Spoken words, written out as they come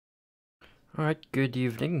Alright, good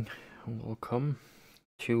evening. Welcome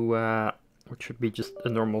to what should be just a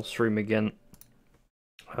normal stream again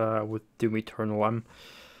with Doom Eternal. I'm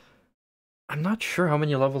not sure how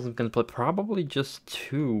many levels I'm gonna play, probably just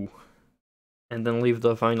 2. And then leave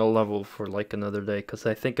the final level for like another day, because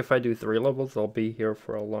I think if I do 3 levels I'll be here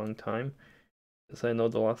for a long time. Because I know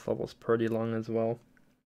the last level's pretty long as well.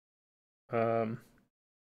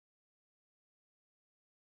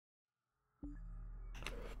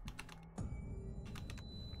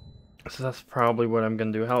 So that's probably what I'm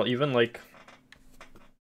gonna do. Hell, even like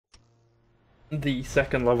the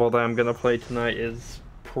second level that I'm gonna play tonight is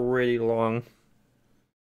pretty long.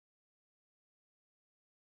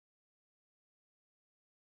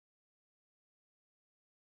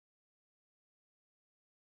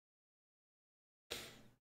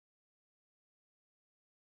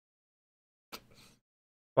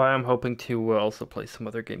 But I'm hoping to also play some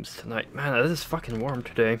other games tonight. Man, it is fucking warm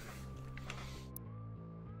today.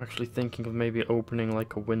 Actually thinking of maybe opening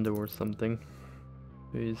like a window or something.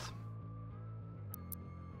 Please.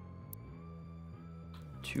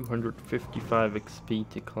 255 XP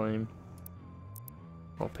to claim.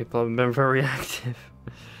 Well, people haven't been very active.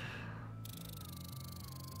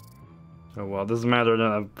 Oh well, doesn't matter, I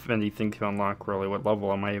don't have anything to unlock really. What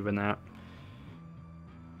level am I even at?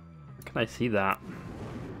 Where can I see that?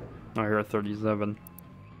 Oh, here at 37.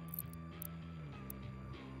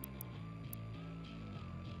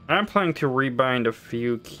 I'm planning to rebind a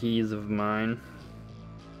few keys of mine.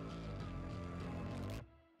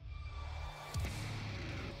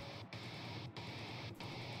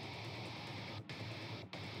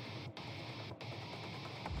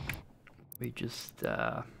 We just,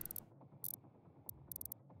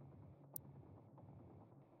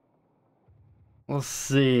 let's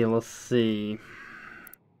see.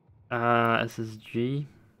 SSG.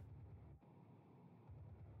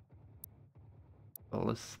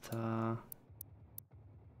 Ballista.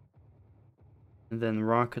 And then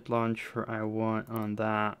rocket launcher I want on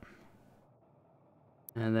that.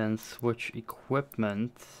 And then switch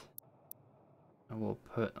equipment I will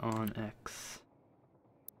put on X.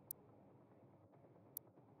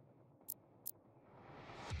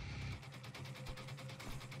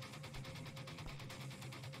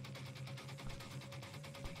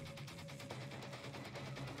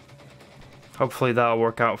 Hopefully that'll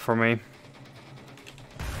work out for me.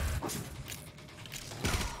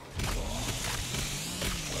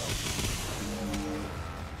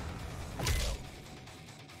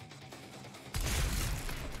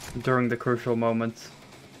 During the crucial moments.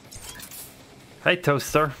 Hey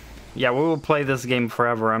Toaster. Yeah, we will play this game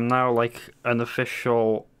forever. I'm now like an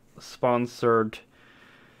official sponsored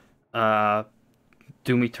Doom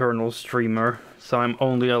Eternal streamer, so I'm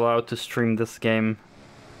only allowed to stream this game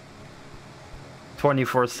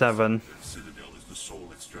 24/7. Citadel is the soul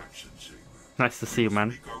extraction chamber. Nice to see you, man.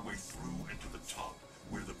 Make our way through into the top,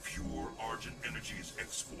 where the pure Argent energy is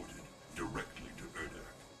exported directly to Erdak.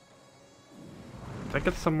 Did I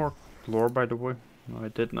get some more lore, by the way? No, I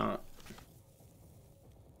did not.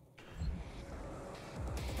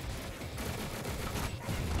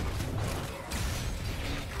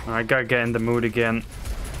 I gotta get in the mood again.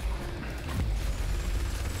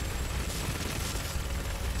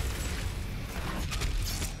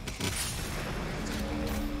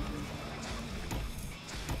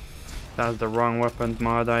 That's the wrong weapon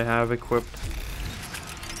mod I have equipped.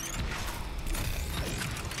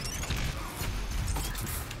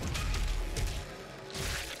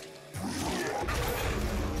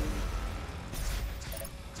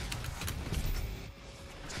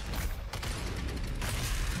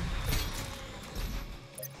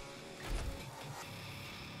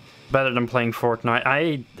 Better than playing Fortnite.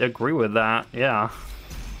 I agree with that, yeah.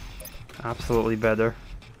 Absolutely better.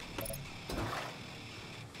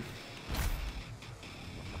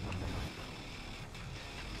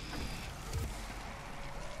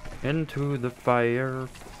 Into the fire.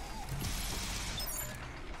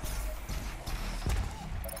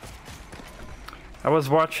 I was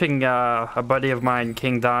watching a buddy of mine,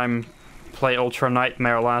 King Dime, play Ultra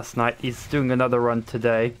Nightmare last night. He's doing another run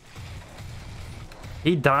today.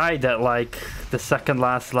 He died at like the second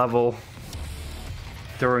last level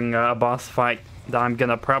during a boss fight that I'm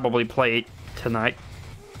gonna probably play tonight.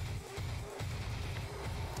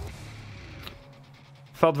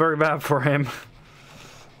 Felt very bad for him.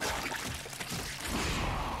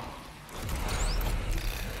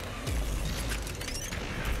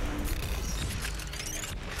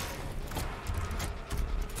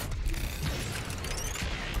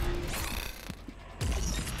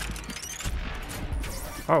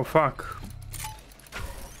 Oh fuck.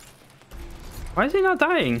 Why is he not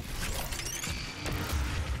dying?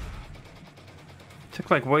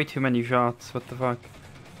 took like way too many shots. What the fuck?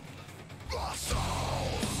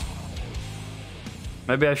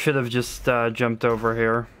 Maybe I should have just jumped over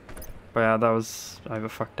here. But yeah, that was... I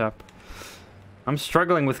fucked up. I'm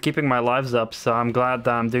struggling with keeping my lives up, so I'm glad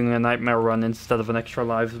that I'm doing a nightmare run instead of an extra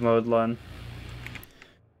lives mode run.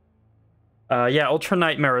 Yeah, Ultra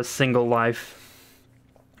Nightmare is single life.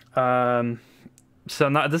 So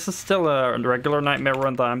now, this is still a regular nightmare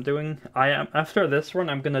run that I'm doing. After this run,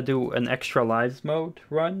 I'm gonna do an extra lives mode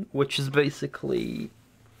run, which is basically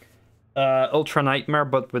Ultra Nightmare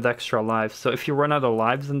but with extra lives. So if you run out of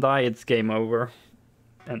lives and die, it's game over.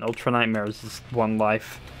 And Ultra Nightmare is just one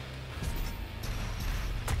life.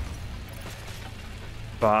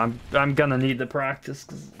 But I'm gonna need the practice,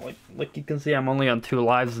 because like you can see, I'm only on 2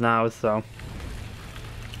 lives now, so...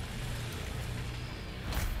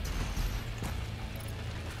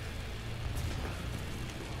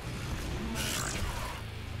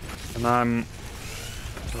 And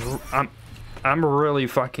I'm really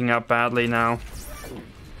fucking up badly now.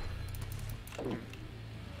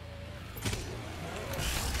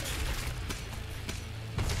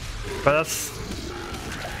 But that's...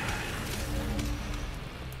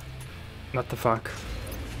 What the fuck?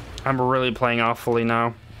 I'm really playing awfully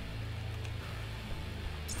now.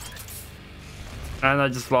 And I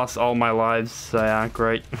just lost all my lives, so yeah,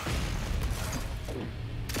 great.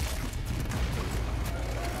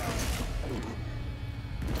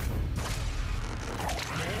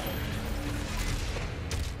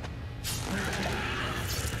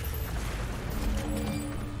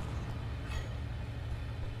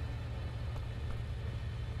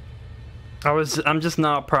 I'm just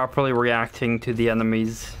not properly reacting to the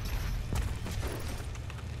enemies.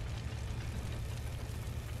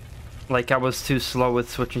 Like, I was too slow with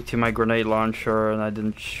switching to my grenade launcher and I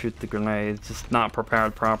didn't shoot the grenade. Just not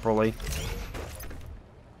prepared properly.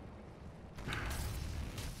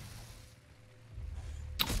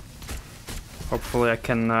 Hopefully I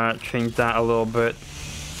can change that a little bit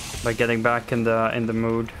by getting back in the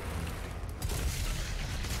mood.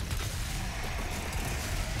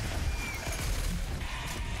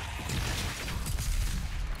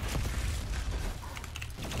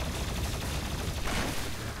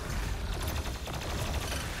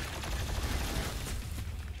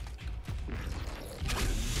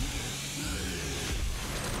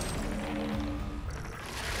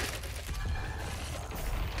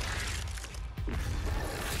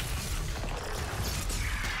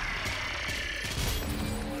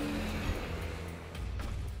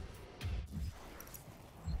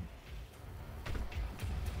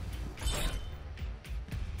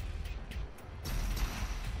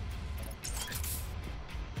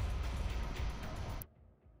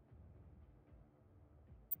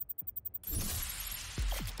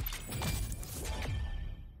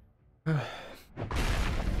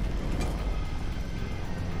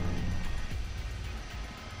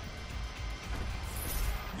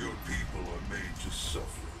 Your people are made to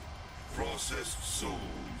suffer. Processed souls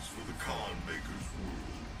for the Khan Maker's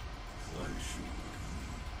world. I assure you,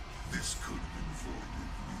 this could have been avoided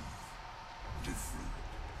with different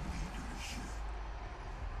leadership.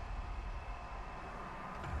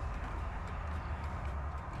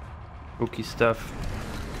 Spooky stuff.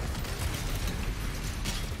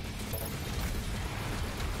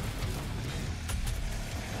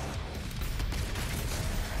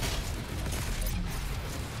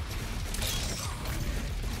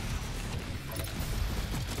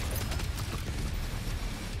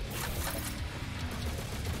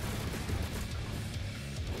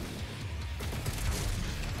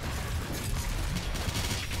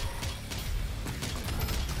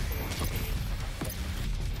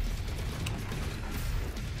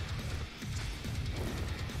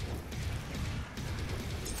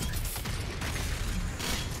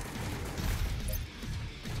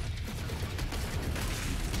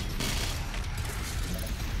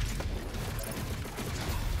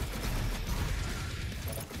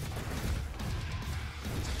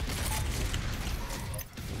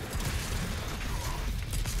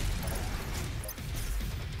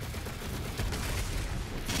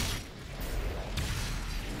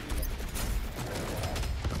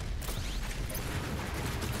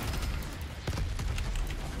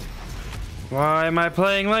 Why am I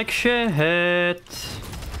playing like shit?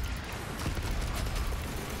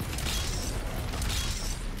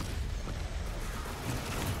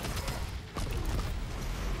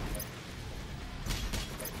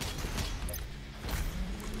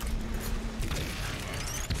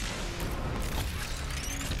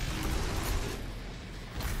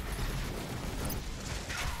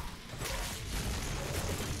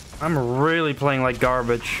 I'm really playing like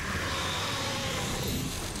garbage.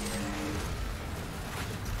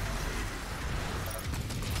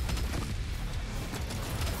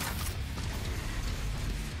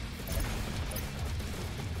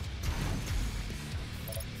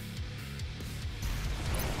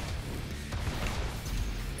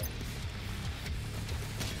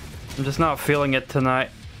 I'm just not feeling it tonight.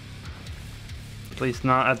 At least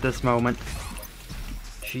not at this moment.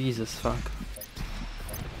 Jesus fuck.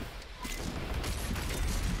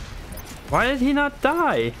 Why did he not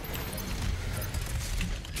die?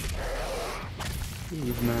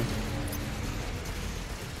 Jeez, man.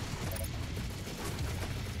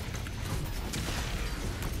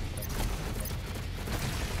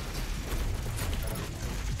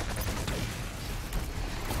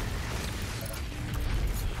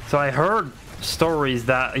 So I heard stories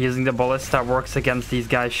that using the ballista works against these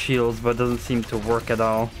guys' shields, but doesn't seem to work at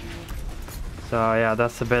all. So yeah,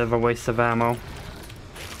 that's a bit of a waste of ammo.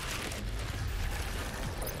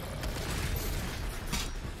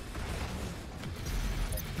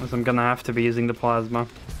 So I'm gonna have to be using the plasma.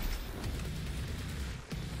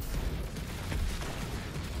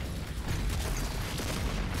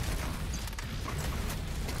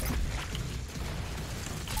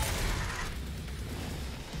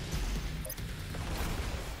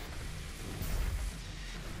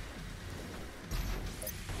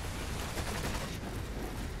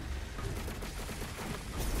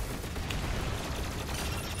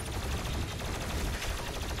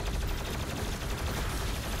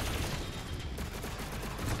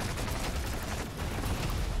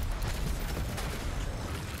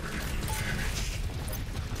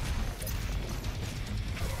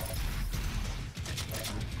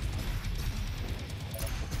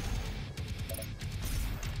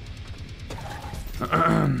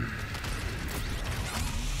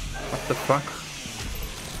 What the fuck?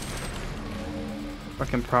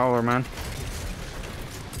 Fucking prowler, man.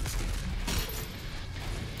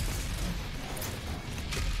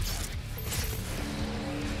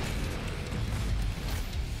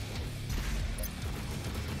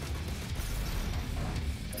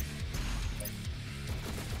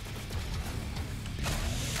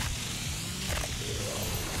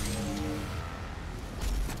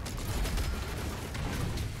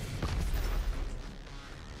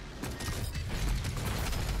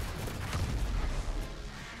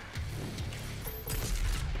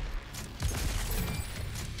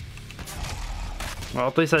 Well,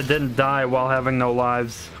 at least I didn't die while having no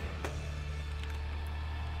lives.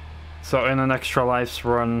 So in an extra lives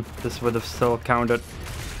run, this would have still counted.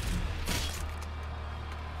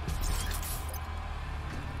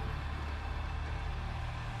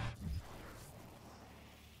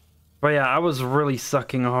 But yeah, I was really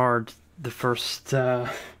sucking hard the first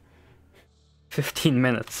 15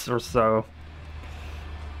 minutes or so.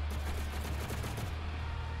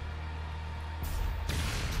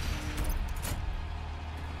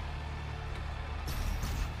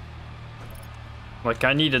 Like,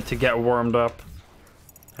 I needed to get warmed up,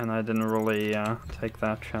 and I didn't really take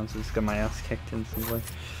that chance. Just got my ass kicked instantly.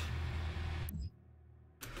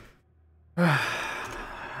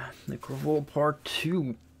 Necrovol Part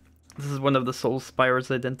 2. This is one of the soul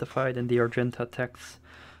spires identified in the Argenta text,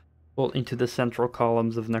 built into the central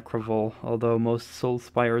columns of Necrovol. Although most soul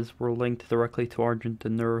spires were linked directly to Argent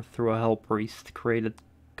and Nur through a Hell Priest created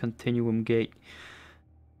continuum gate.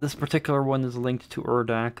 This particular one is linked to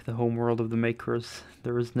Urdak, the homeworld of the Makers.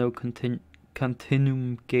 There is no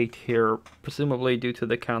continuum gate here, presumably due to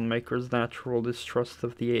the Khan Maker's natural distrust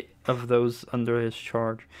of those under his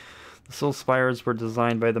charge. The Soul Spires were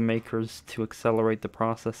designed by the Makers to accelerate the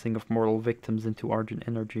processing of mortal victims into Argent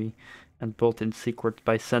energy, and built in secret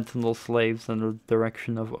by Sentinel slaves under the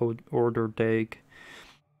direction of Order Daig.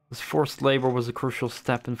 This forced labor was a crucial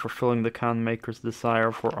step in fulfilling the Khan Maker's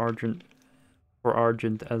desire for Argent,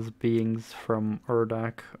 as beings from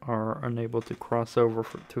Urdak are unable to cross over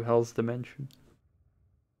to Hell's dimension.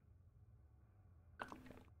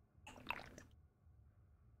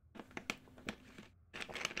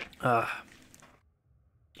 I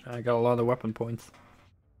got a lot of weapon points.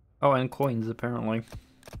 Oh, and coins, apparently.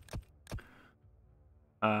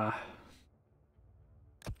 I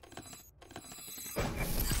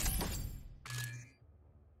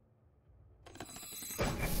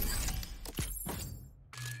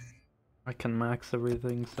can max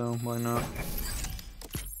everything, so why not?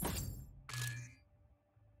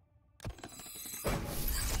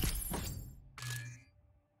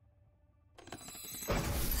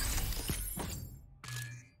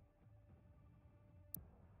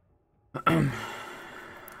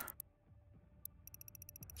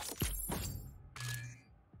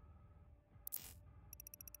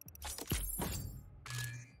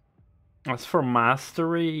 As for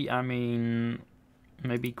mastery, I mean,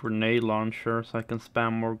 maybe grenade launcher, so I can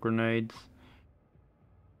spam more grenades.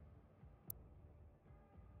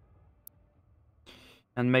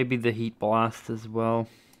 And maybe the heat blast as well.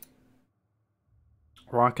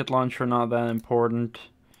 Rocket launcher, not that important.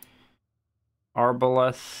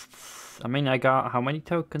 Arbalests. I mean, I got how many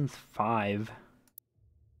tokens? 5.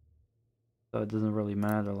 So it doesn't really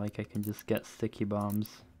matter, like I can just get sticky bombs.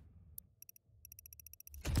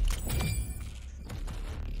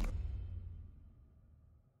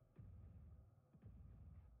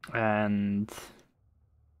 And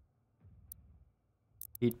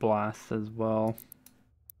heat blast as well.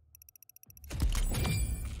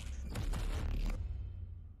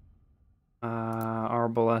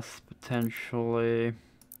 Arbalest potentially.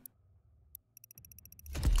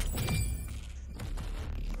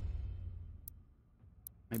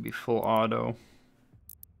 Maybe full auto.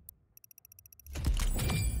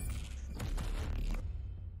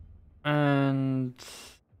 And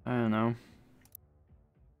I don't know.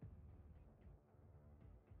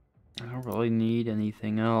 I don't really need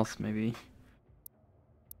anything else, maybe.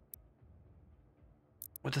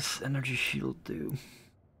 What does energy shield do?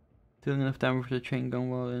 Dealing enough damage for the chain gun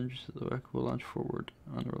while energy to the weapon will launch forward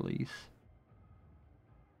on release.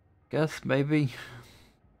 Guess maybe.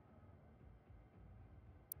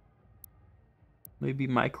 Maybe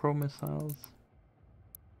micro missiles.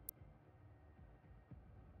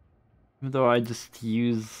 Even though I just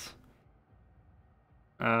use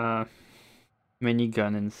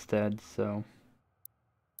minigun instead, so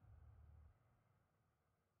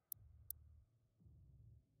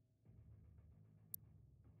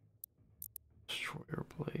destroyer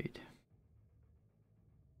blade.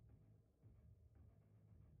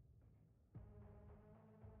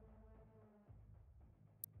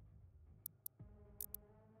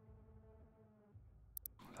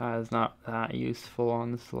 That is not that useful,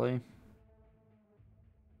 honestly.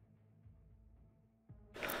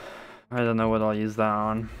 I don't know what I'll use that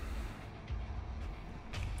on.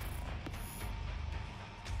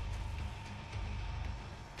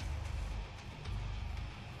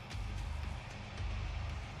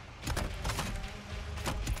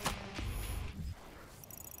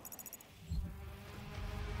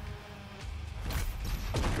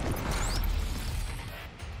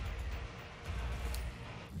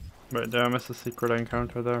 Wait, did I miss a secret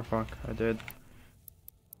encounter there? Fuck, I did.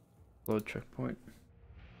 Load checkpoint.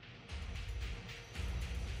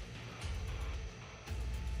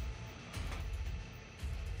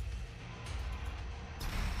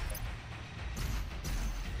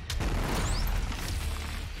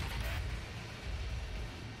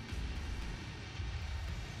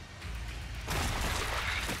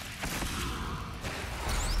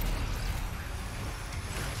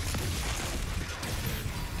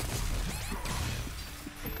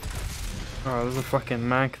 Oh, there's a fucking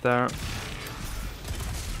Mac there.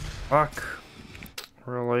 Fuck.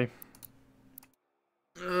 Really?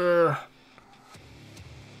 Ugh.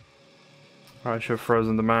 I should have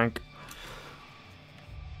frozen the Mac.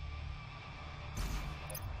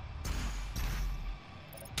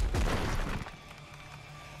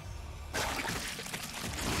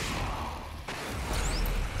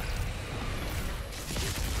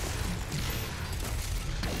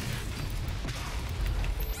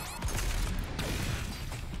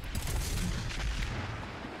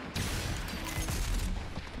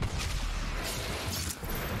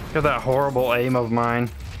 Look at that horrible aim of mine.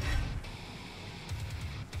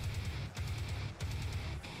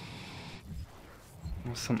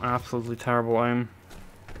 Some absolutely terrible aim.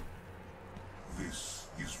 This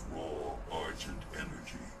is raw argent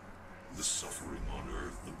energy. The suffering on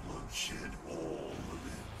Earth, the bloodshed, all of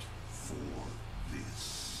it. For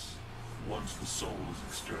this. Once the soul is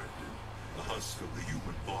extracted, the husk of the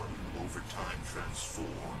human body will over time transform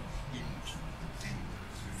into the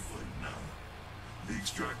demons you fight now. The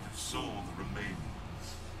extracted soul, the remains,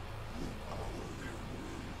 will power their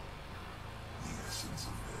world. The essence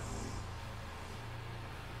of hell.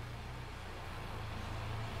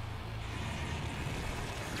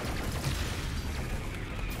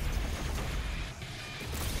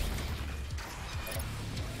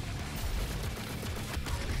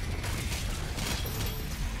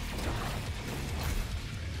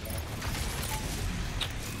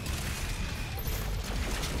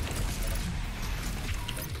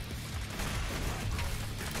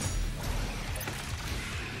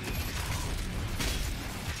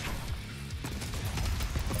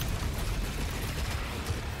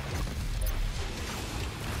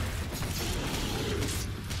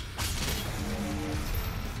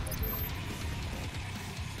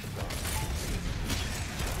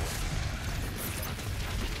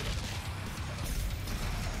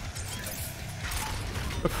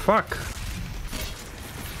 The fuck?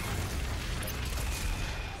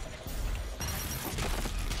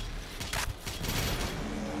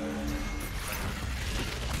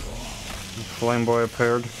 Flame boy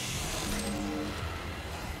appeared.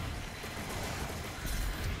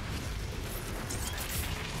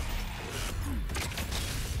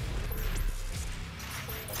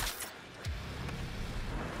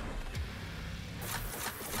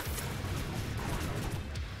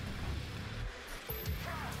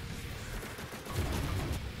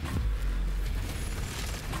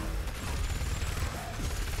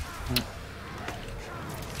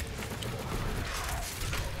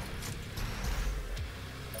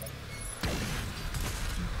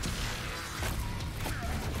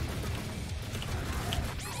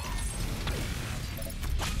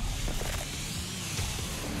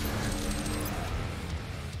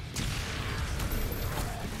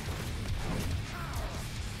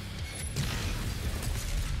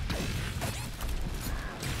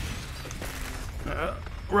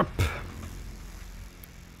 Rip.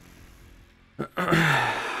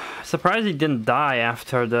 Surprised he didn't die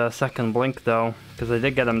after the second blink though, because I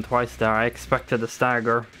did get him twice there. I expected a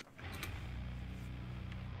stagger.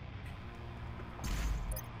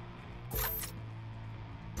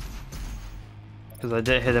 Because I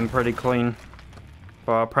did hit him pretty clean.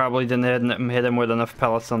 But I probably didn't hit him with enough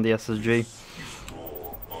pellets on the SSG.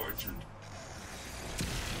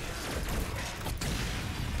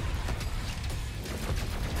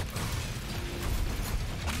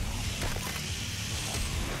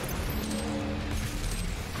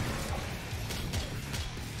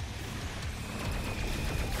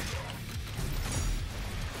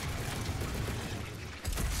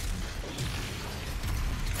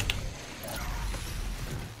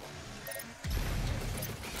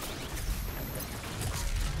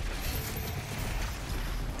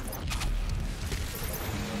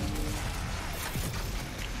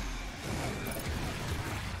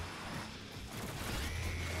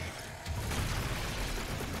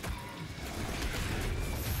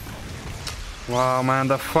 Wow, man,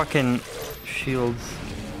 the fucking shields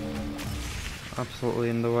absolutely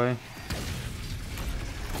in the way.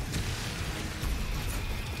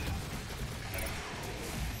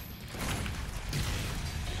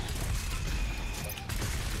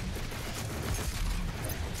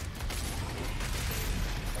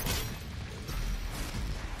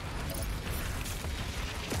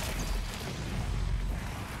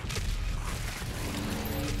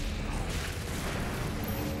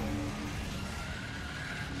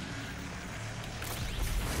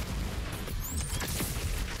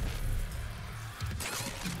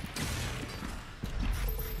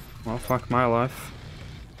 Well, fuck my life.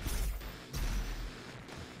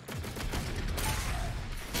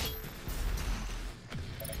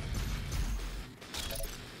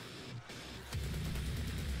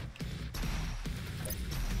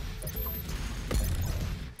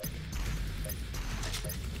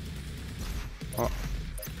 Oh.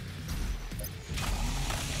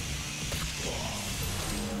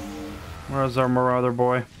 Where's our marauder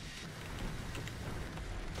boy?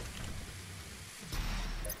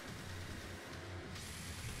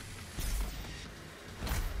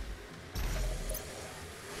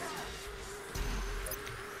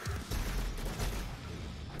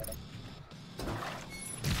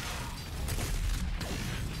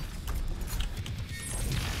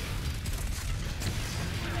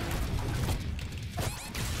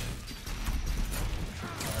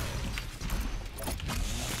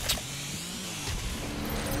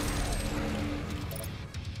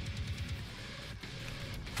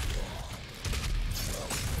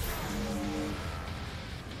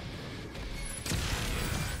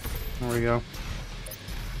 There we go.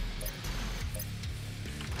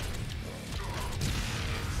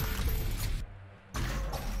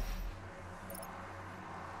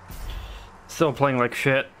 Still playing like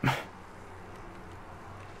shit.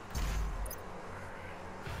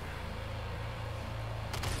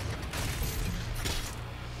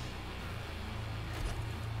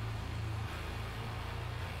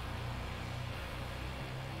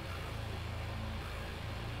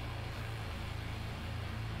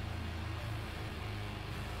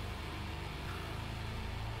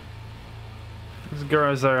 These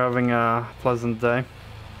guys are having a pleasant day.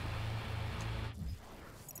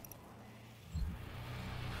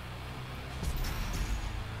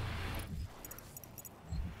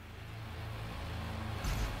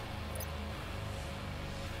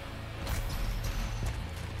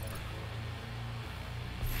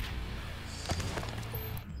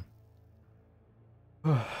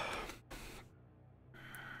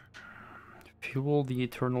 Fuel the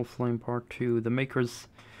Eternal Flame Part 2. The Maker's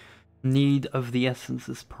need of the essence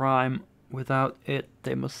is prime. Without it,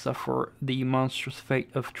 they must suffer the monstrous fate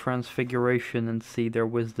of transfiguration and see their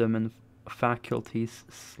wisdom and faculties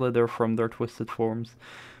slither from their twisted forms.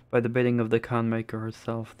 By the bidding of the Khan Maker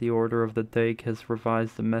herself, the Order of the Daig has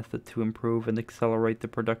revised a method to improve and accelerate the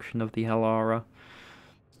production of the Hell Aura.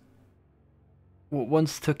 What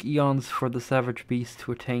once took eons for the savage beast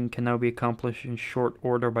to attain can now be accomplished in short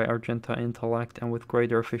order by Argenta intellect and with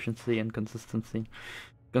greater efficiency and consistency.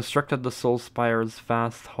 Constructed the Soul Spire's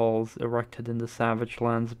vast halls erected in the savage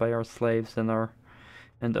lands by our slaves and our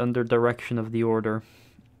and under direction of the Order.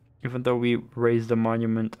 Even though we raised a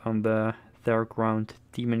monument on their ground,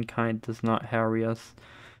 demonkind does not harry us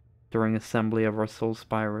during assembly of our soul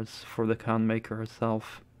spires, for the Khan Maker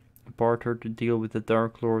herself bartered to deal with the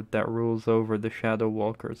Dark Lord that rules over the Shadow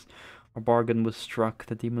Walkers. A bargain was struck.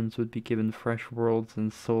 The demons would be given fresh worlds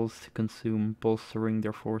and souls to consume, bolstering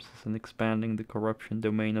their forces and expanding the corruption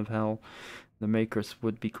domain of hell. The Makers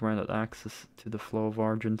would be granted access to the flow of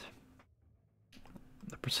Argent.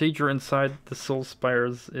 The procedure inside the soul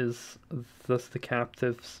spires is thus: the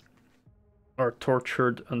captives are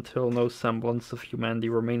tortured until no semblance of humanity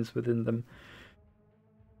remains within them.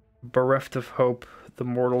 Bereft of hope, the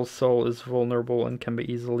mortal soul is vulnerable and can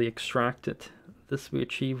be easily extracted. This we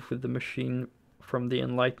achieve with the machine from the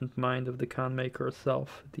enlightened mind of the Khan Maker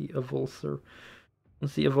herself, the Avulsor.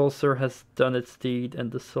 Once the Avulsor has done its deed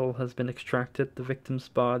and the soul has been extracted, the victim's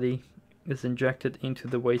body is injected into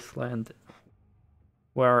the wasteland,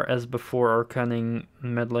 where, as before our cunning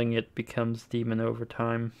meddling, it becomes demon over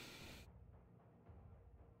time.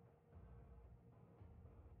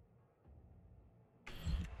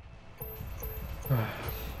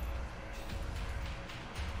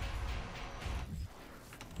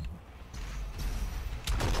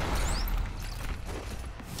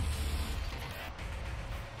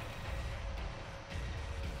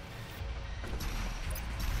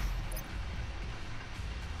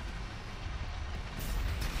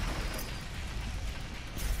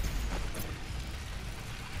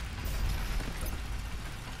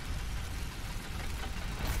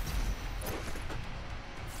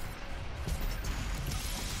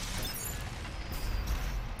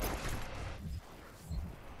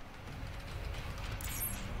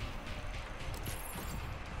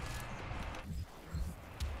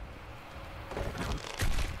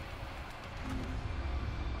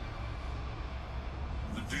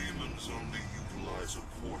 Only utilize a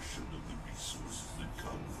portion of the resources that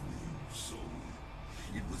come from the human soul.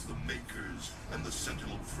 It was the Makers and the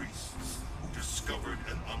Sentinel Priests who discovered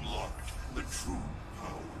and unlocked the true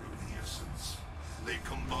power of the Essence. They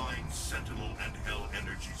combined Sentinel and Hell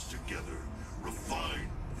energies together, refined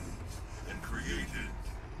it, and created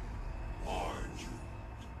Argent.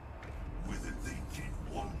 With it they did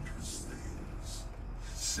wondrous things.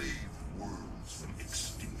 Saved worlds from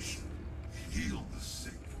extinction, healed the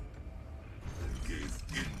sick, and gave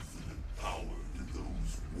infinite power to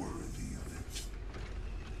those worthy of it.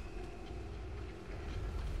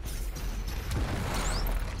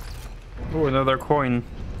 Oh, another coin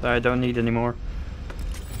that I don't need anymore.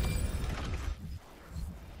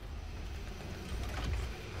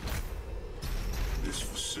 This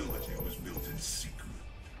facility was built in secret.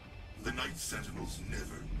 The Night Sentinels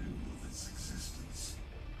never knew of its existence.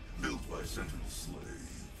 Built by Sentinel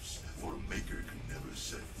slaves, for a Maker could never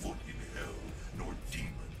set foot in Hell, nor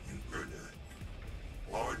demon in Erdak.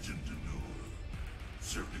 Argent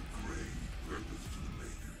served a grave purpose to the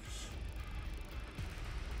Makers.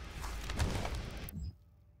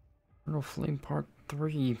 Eternal Flame Part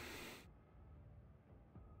 3.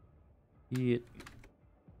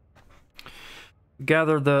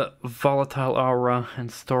 Gather the volatile aura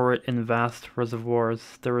and store it in vast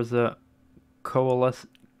reservoirs. There is a coalesced.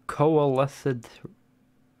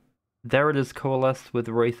 There it is coalesced with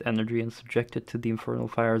wraith energy and subjected to the infernal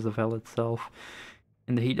fires of hell itself.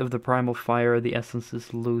 In the heat of the primal fire, the essence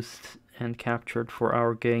is loosed and captured for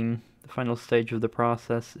our gain. The final stage of the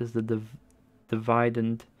process is the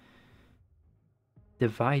dividend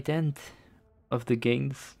of the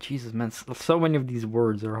gains. Jesus, man, so many of these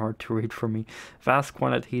words are hard to read for me. Vast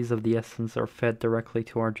quantities of the essence are fed directly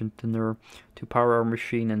to Argent to power our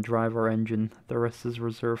machine and drive our engine. The rest is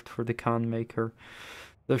reserved for the Khan Maker.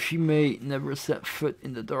 Though she may never set foot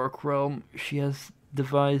in the Dark Realm, she has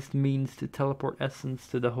devised means to teleport essence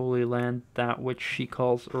to the Holy Land, that which she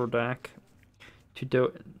calls Erdak,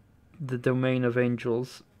 to the domain of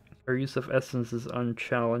angels. Her use of essence is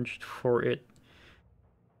unchallenged, for it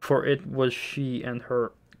was she and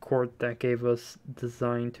her court that gave us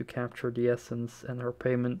design to capture the essence, and her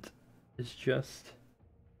payment is just.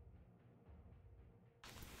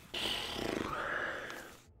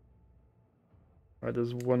 Alright,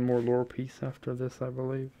 there's one more lore piece after this, I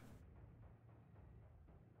believe.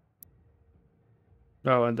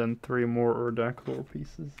 Oh, and then 3 more Erdak lore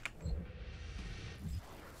pieces.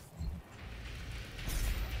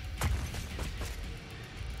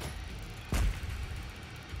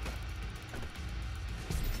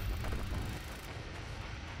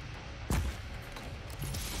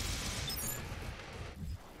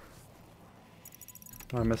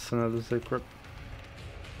 I missed another secret.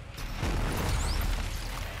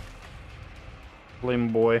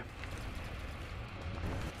 Flame boy.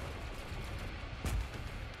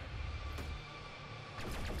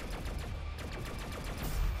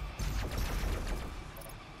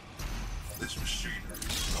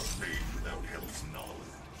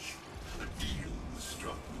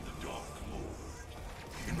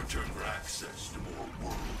 return for access to more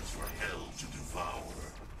worlds for hell to devour.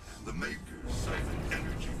 The Makers siphon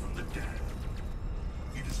energy from the damned.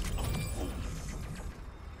 It is an unholy union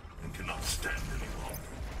and cannot stand any longer.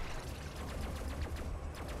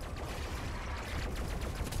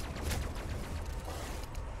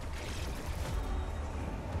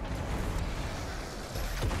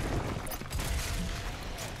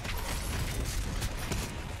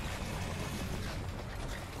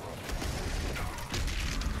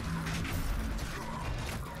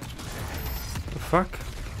 Fuck.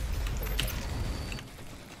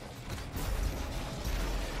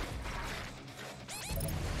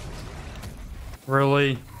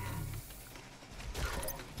 Really?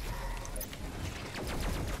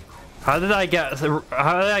 How did I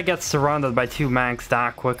get surrounded by two manks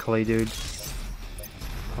that quickly, dude?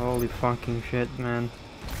 Holy fucking shit, man.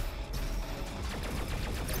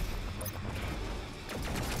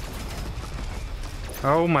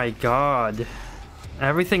 Oh my god.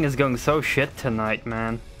 Everything is going so shit tonight,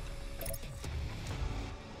 man.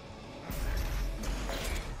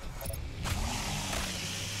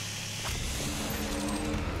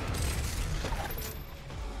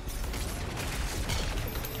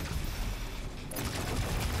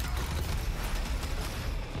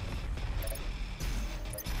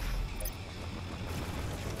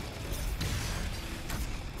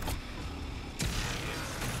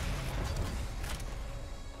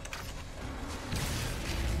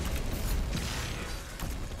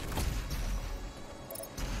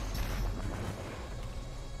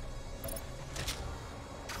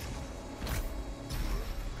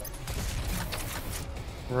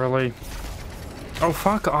 Really? Oh,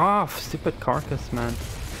 fuck off, stupid carcass, man.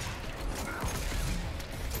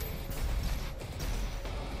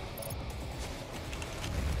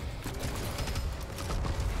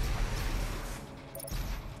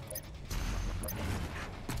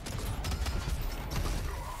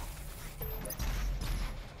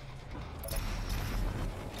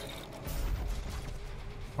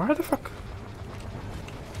 Where the fuck?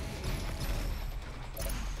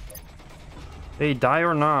 Hey, die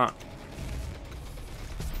or not?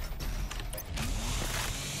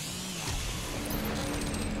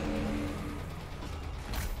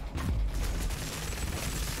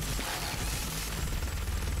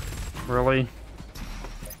 Really?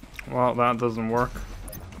 Well, that doesn't work.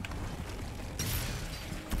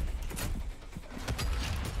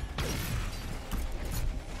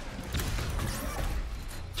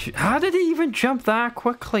 How did he even jump that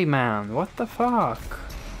quickly, man? What the fuck?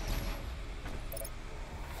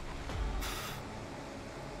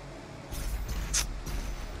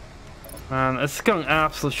 Man, it's going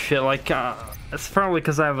absolute shit. Like, it's probably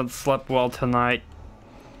because I haven't slept well tonight.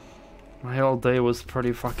 My whole day was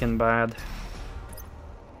pretty fucking bad.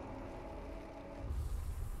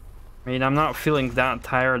 I mean, I'm not feeling that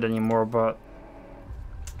tired anymore, but...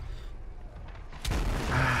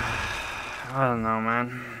 I don't know,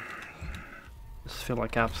 man. Just feel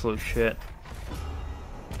like absolute shit.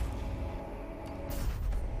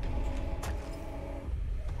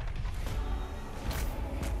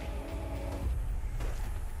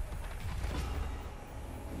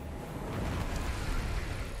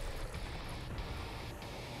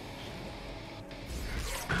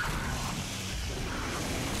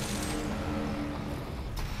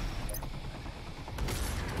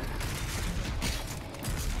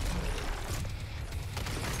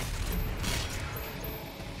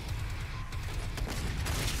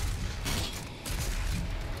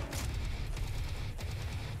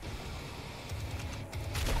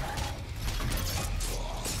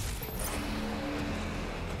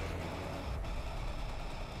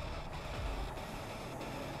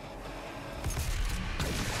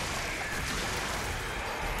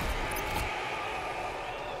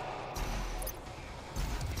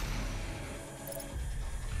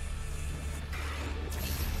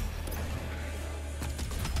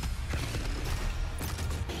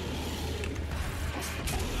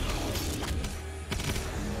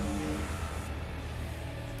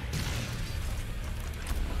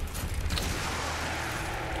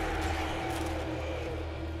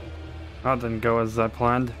 That didn't go as I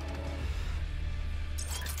planned.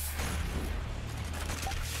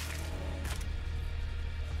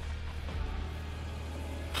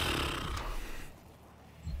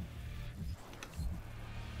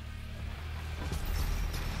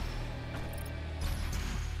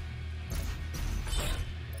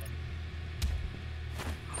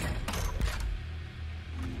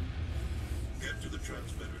 Get to the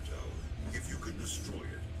transmitter tower. If you can destroy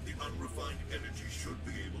it, the unrefined energy should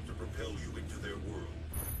be able to propel you into their world.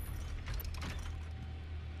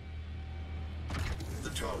 The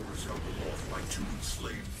towers held aloft by 2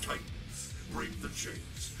 enslaved titans. Break the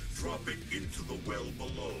chains, dropping into the well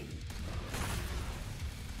below.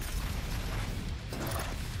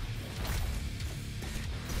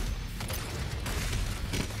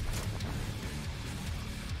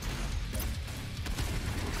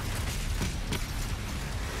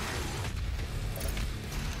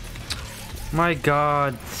 My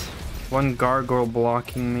god, one gargoyle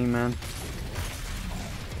blocking me, man.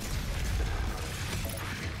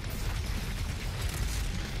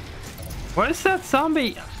 What is that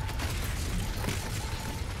zombie?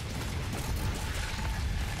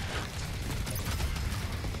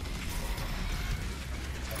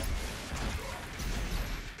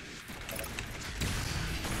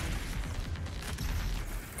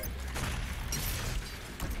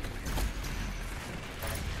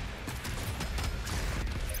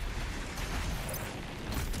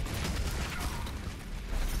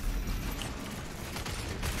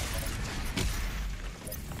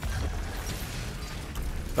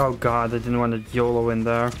 Oh god, I didn't want to YOLO in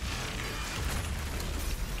there.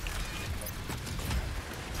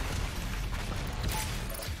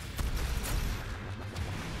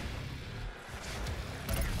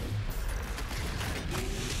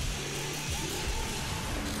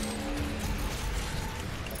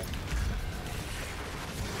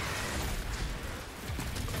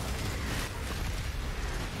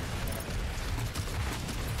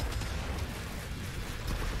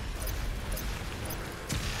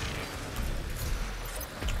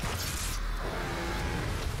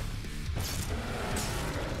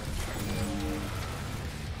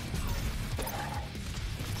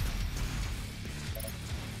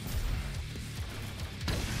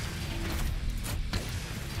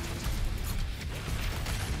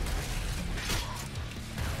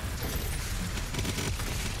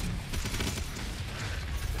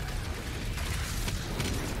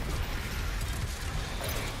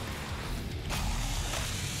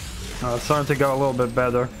 It's starting to go a little bit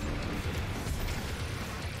better.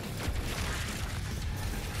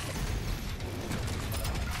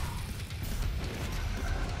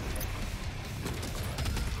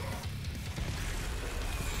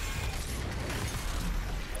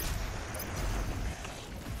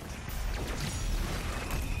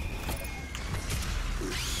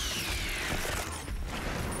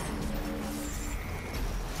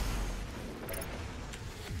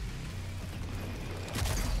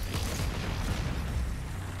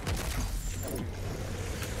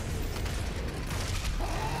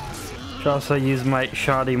 Should also use my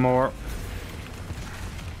shoddy more.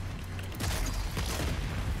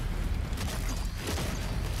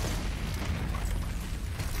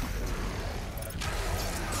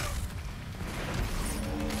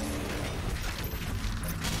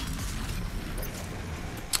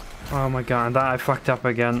 Oh my god, that I fucked up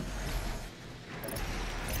again.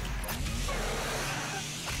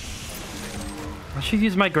 I should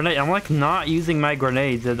use my grenade. I'm like not using my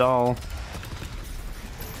grenades at all.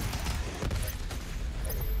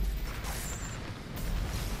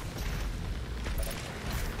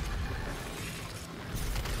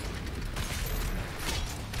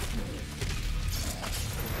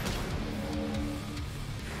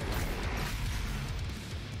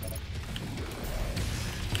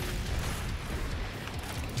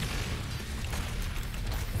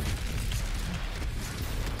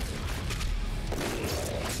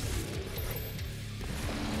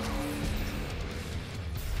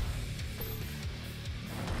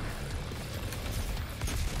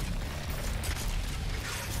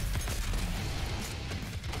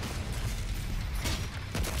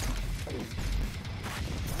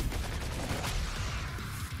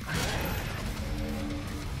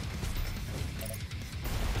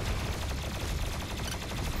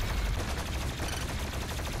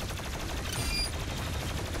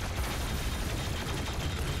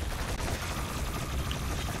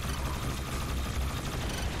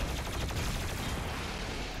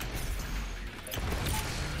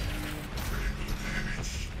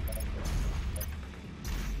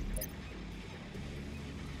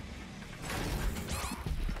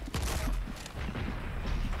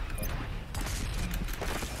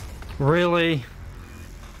 Really?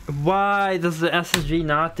 Why does the SSG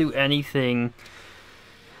not do anything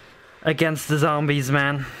against the zombies,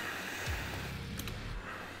 man?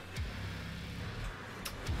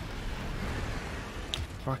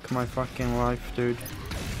 Fuck my fucking life, dude.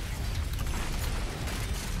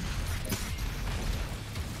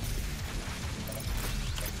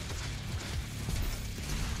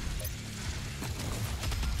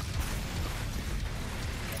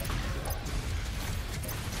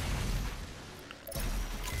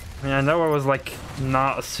 I mean, I know I was like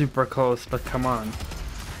not super close, but come on.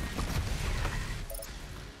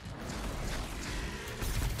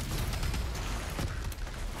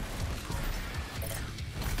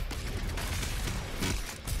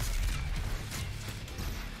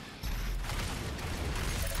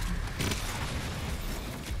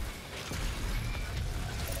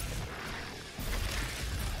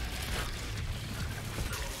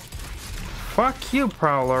 Fuck you,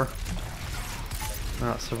 Prowler.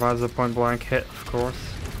 Survives a point blank hit, of course.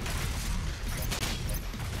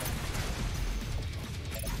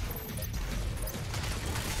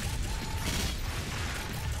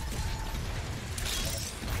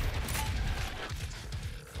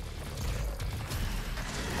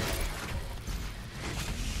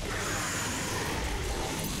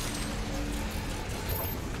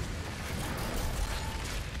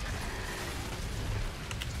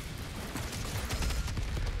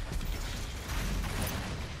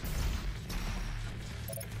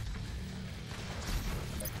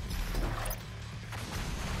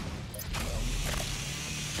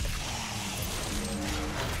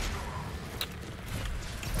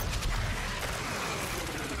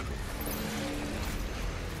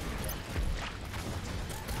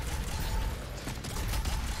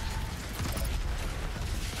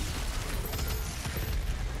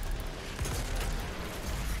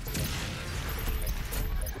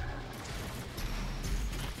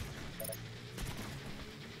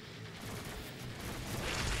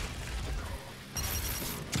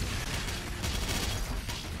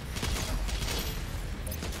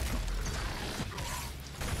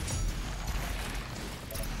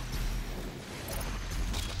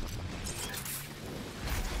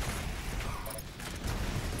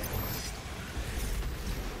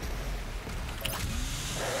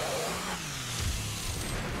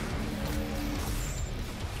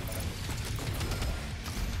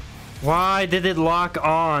 Why did it lock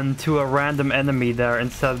on to a random enemy there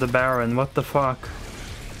instead of the Baron? What the fuck?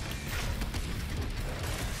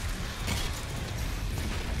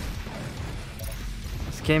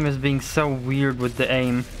 This game is being so weird with the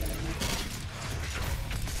aim.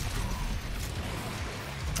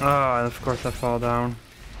 Oh, and of course I fall down.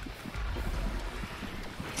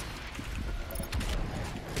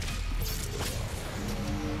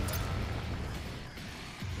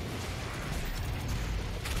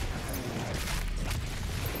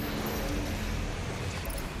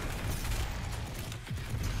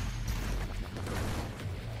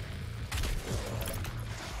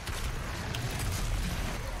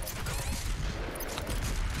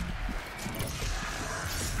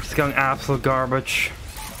 It's going absolute garbage.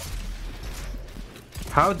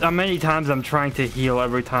 How many times I'm trying to heal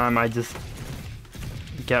every time I just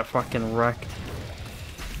get fucking wrecked.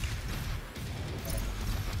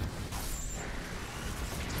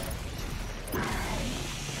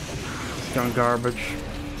 It's going garbage.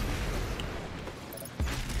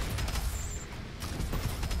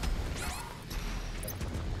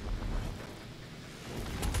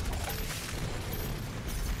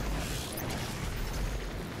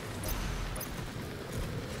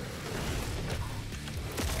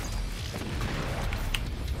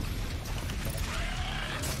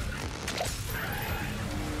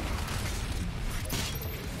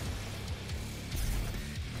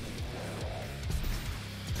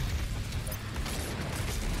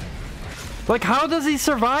 Like, how does he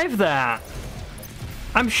survive that?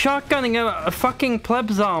 I'm shotgunning a fucking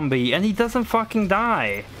pleb zombie and he doesn't fucking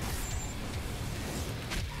die.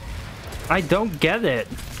 I don't get it.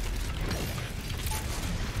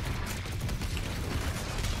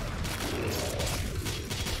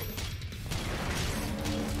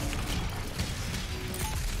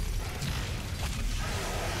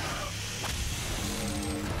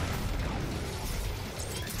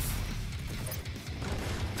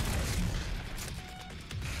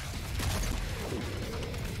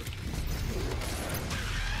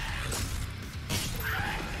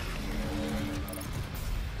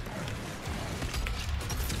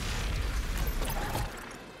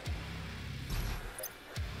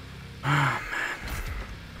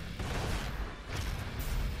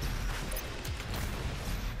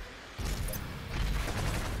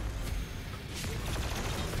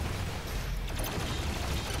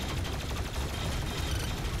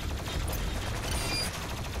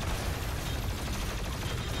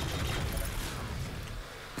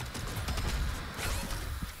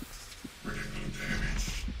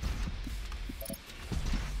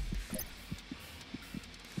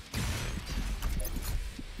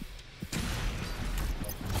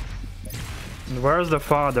 Where's the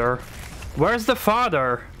father? Where's the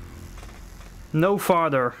father? No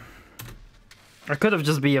father. I could have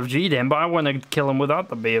just BFG'd him, but I want to kill him without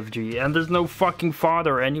the BFG, and there's no fucking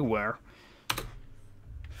fodder anywhere.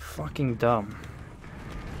 Fucking dumb.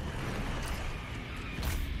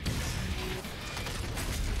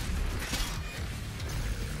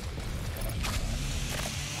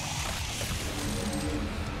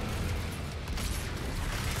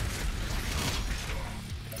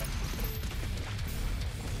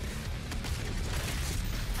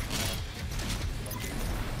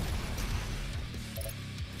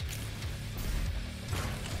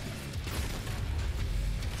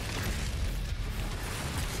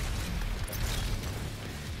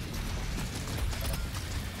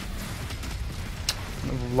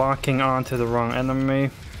 Locking onto the wrong enemy.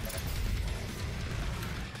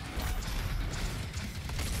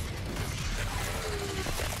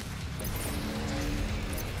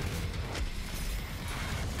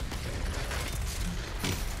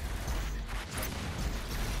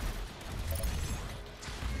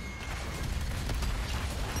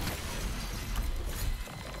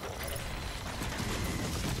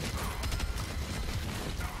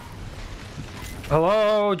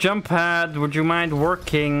 Hello, jump pad, would you mind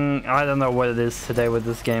working? I don't know what it is today with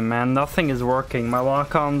this game, man. Nothing is working. My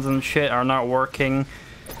lock-ons and shit are not working.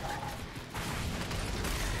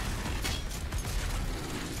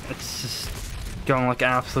 It's just going like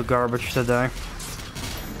absolute garbage today.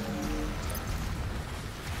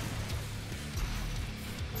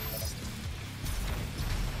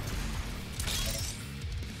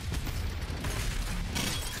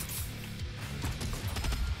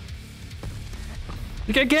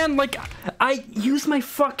 Again, like, I use my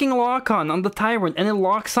fucking lock-on on the Tyrant and it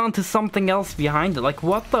locks onto something else behind it. Like,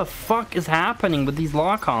 what the fuck is happening with these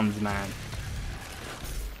lock-ons, man?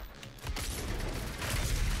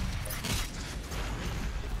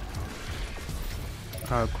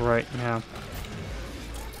 Oh, great, yeah.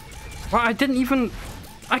 Well, I didn't even...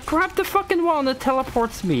 I grabbed the fucking wall and it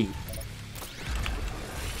teleports me.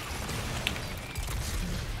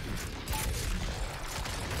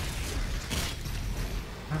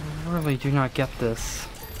 I really do not get this.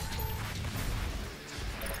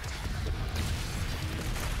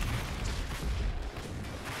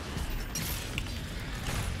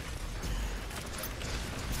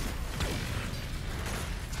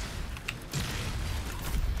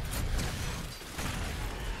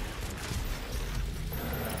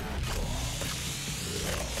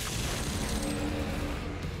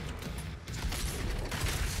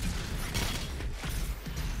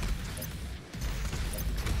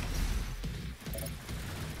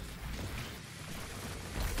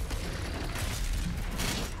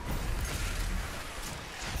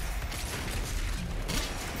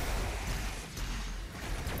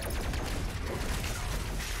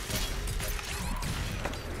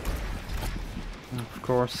 Of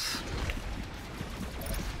course.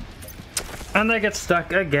 And I get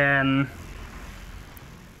stuck again.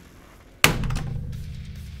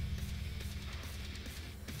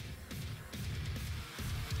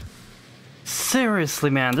 Seriously,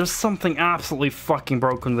 man, there's something absolutely fucking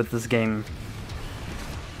broken with this game.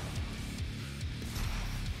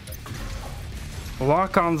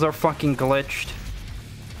 Lock-ons are fucking glitched.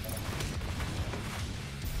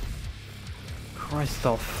 Christ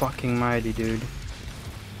all fucking mighty, dude.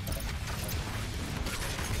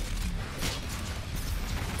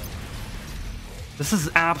 This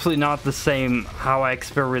is absolutely not the same how I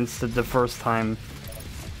experienced it the first time.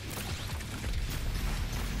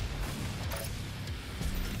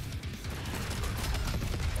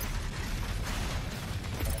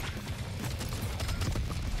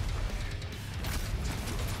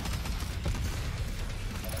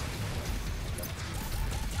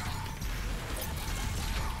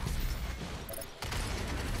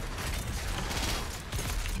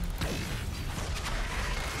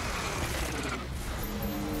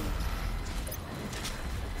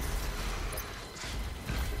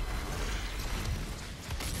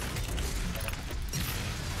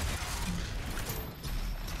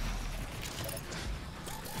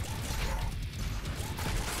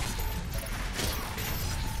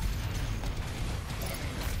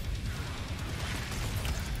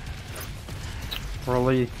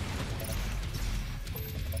 Really?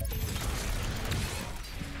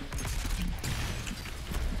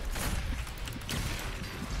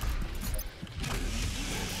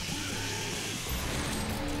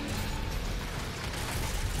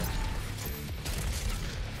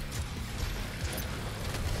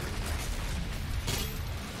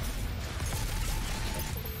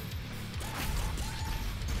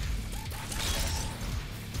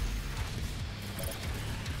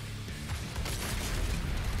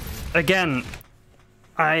 Again,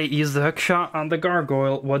 I use the hookshot on the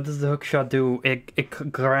gargoyle. What does the hookshot do?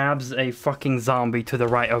 It grabs a fucking zombie to the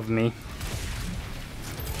right of me.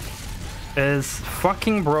 It is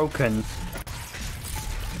fucking broken.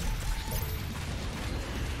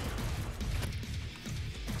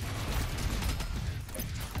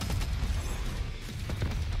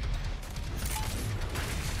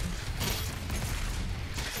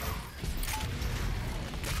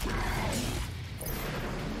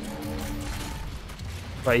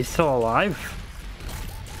 But he's still alive?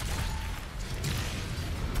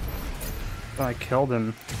 I killed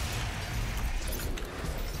him.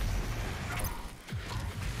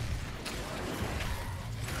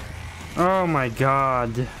 Oh my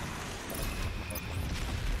god.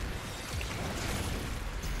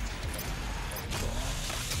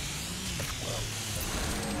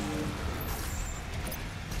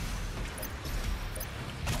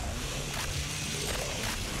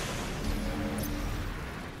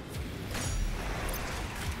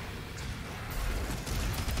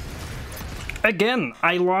 Again,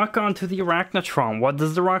 I lock onto the Arachnotron. What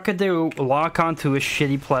does the rocket do? Lock onto a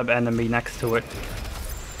shitty pleb enemy next to it.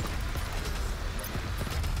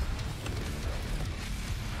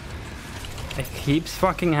 It keeps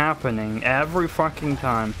fucking happening every fucking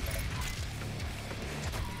time.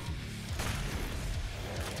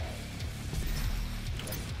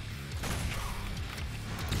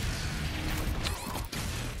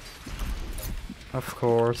 Of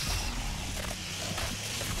course.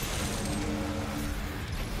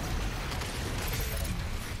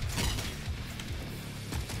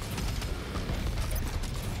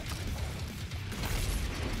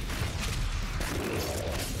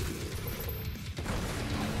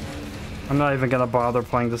 I'm not even gonna bother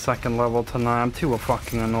playing the second level tonight. I'm too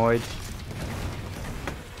fucking annoyed.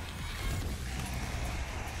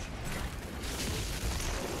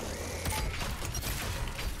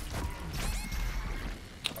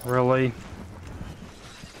 Really?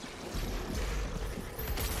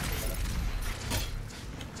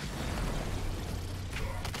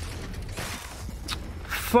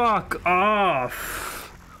 Fuck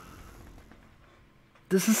off!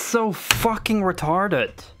 This is so fucking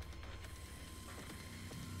retarded.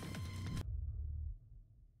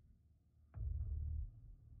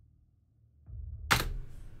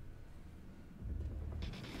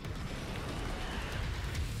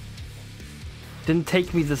 Didn't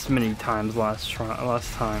take me this many times last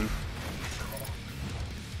time.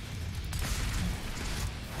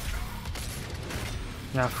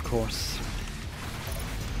 Yeah, of course.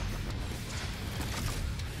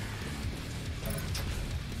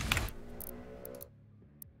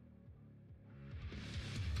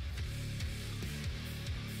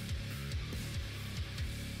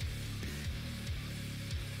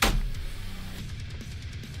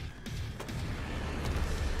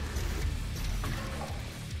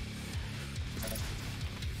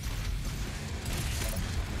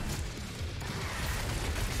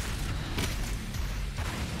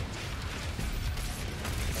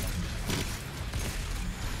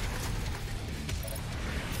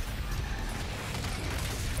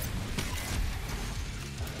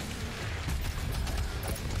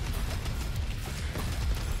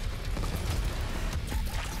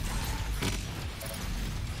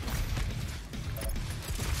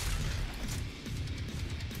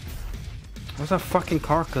 Where's that fucking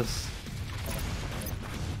carcass?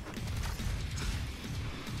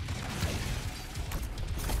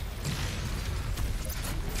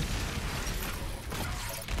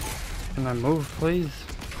 Can I move, please?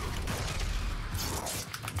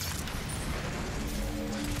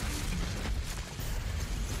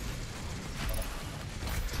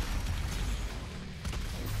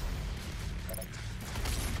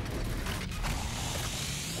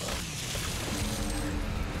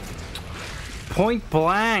 Point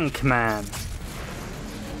blank, man.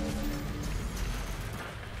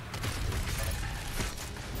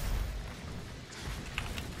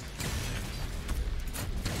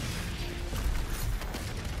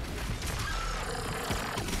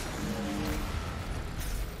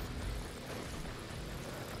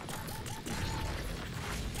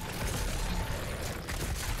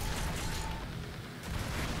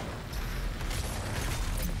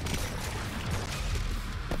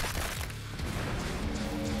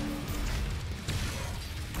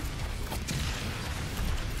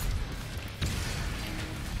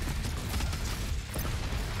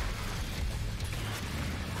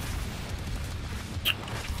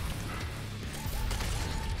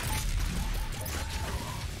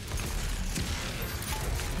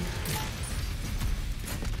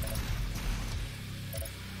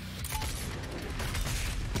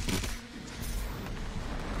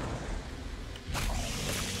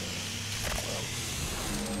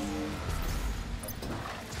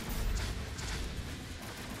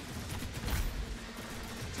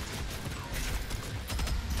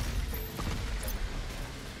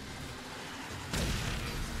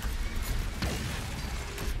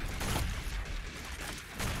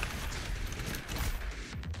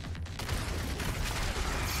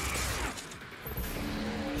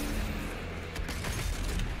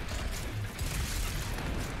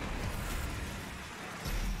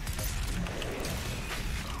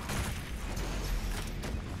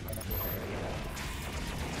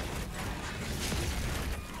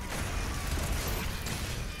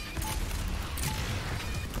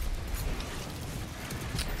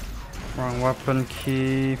 Weapon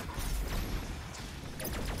key.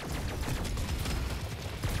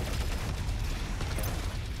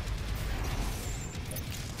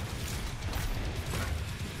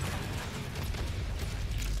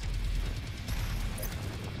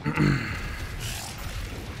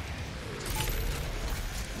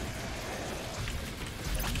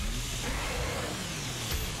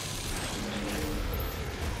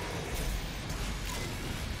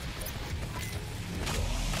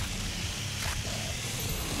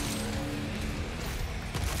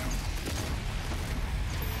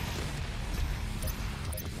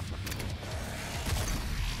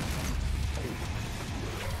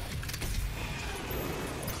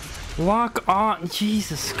 Lock on!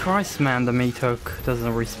 Jesus Christ, man, the Mitoke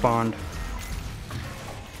doesn't respond.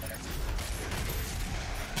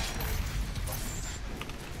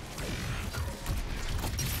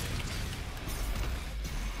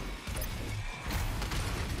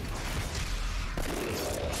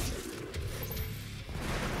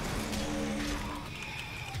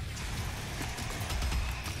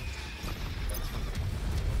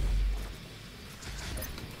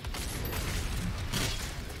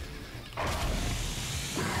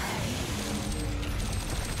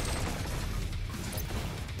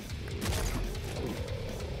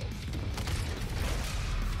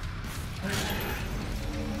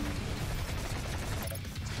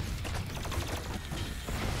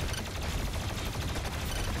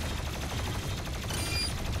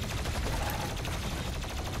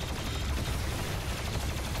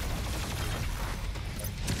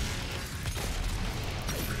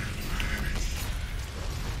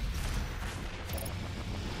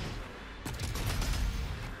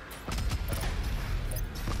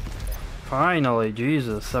 Finally,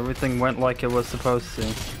 Jesus, everything went like it was supposed to. You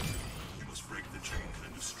must break the chain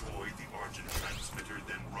and destroy the Argent transmitter,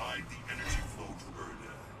 then ride the energy flow to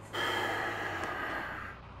Erdak.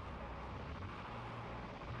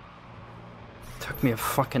 Took me a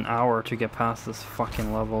fucking hour to get past this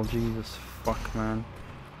fucking level. Jesus fuck, man.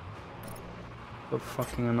 So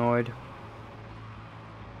fucking annoyed.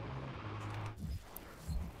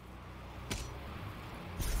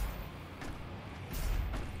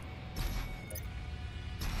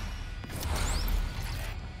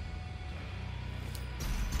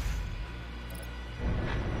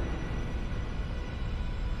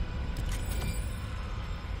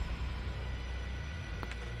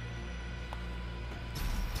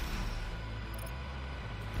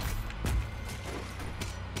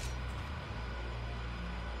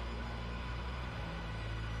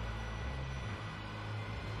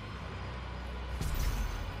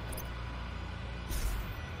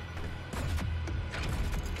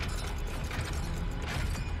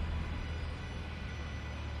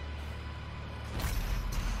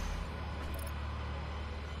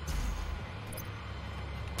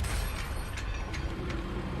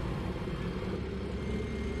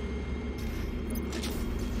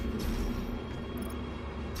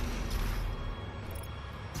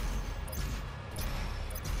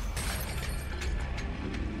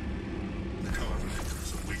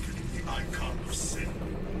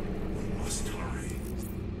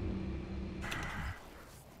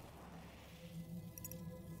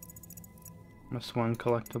 Just one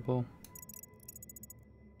collectible.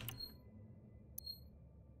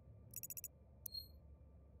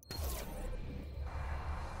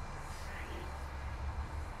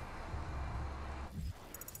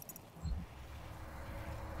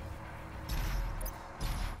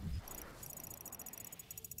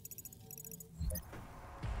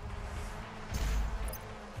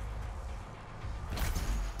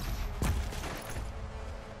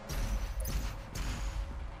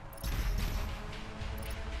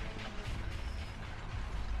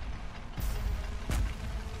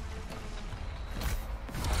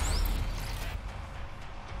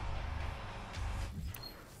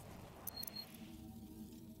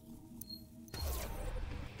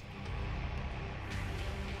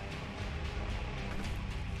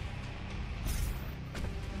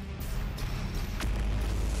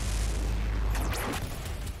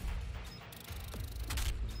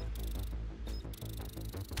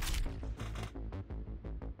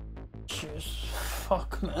 Jeez,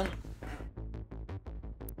 fuck, man.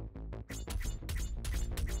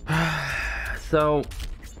 So,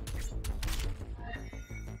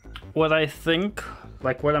 what I think,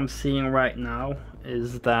 like what I'm seeing right now,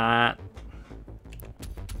 is that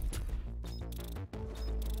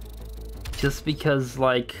just because,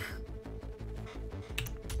 like,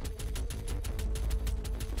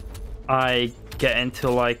 I get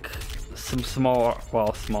into, like, some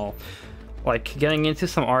small, like, getting into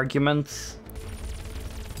some arguments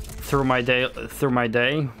through my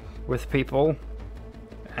day with people,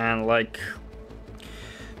 and like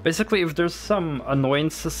basically if there's some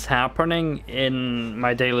annoyances happening in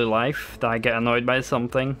my daily life that I get annoyed by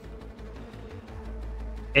something,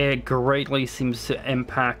 it greatly seems to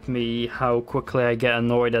impact me how quickly I get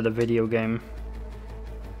annoyed at a video game.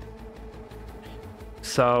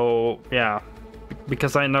 So yeah,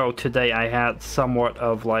 because I know today I had somewhat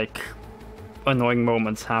of like annoying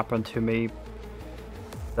moments happen to me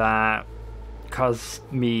that caused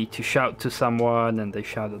me to shout to someone and they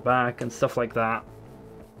shouted back and stuff like that.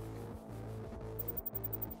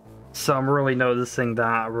 So I'm really noticing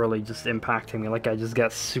that really just impacting me. Like I just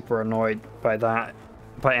get super annoyed by that,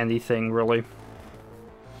 by anything really.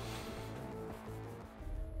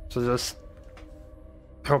 So just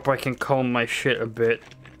hope I can calm my shit a bit.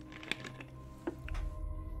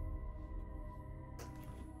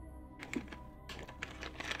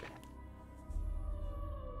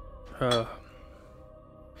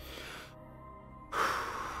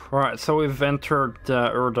 Right, so we've entered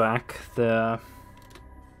Urdak, the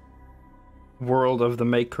world of the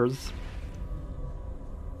makers.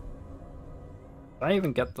 Did I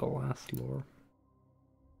even get the last lore?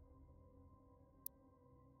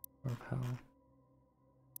 Or hell?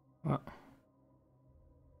 What?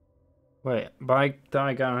 Wait, but I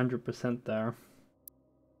got 100% there.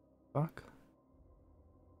 Fuck.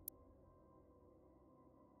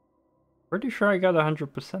 Pretty sure I got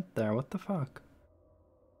 100% there. What the fuck?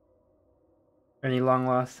 Any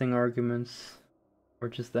long-lasting arguments? Or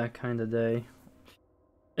just that kind of day?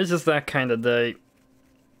 It's just that kind of day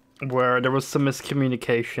where there was some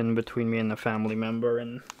miscommunication between me and a family member,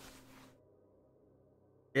 and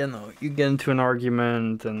you know, you get into an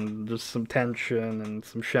argument and there's some tension and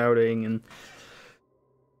some shouting, and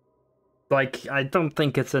like I don't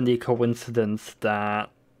think it's any coincidence that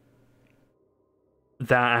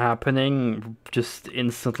happening, just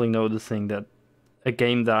instantly noticing that a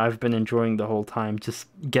game that I've been enjoying the whole time just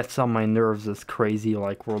gets on my nerves as crazy,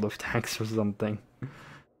 like World of Tanks or something.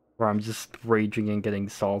 Where I'm just raging and getting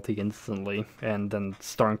salty instantly, and then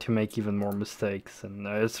starting to make even more mistakes. And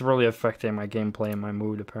it's really affecting my gameplay and my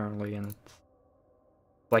mood, apparently. And it's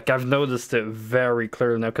like, I've noticed it very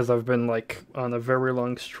clearly now, because I've been like on a very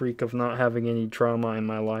long streak of not having any drama in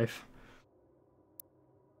my life.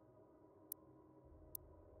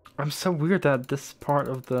 I'm so weird that this part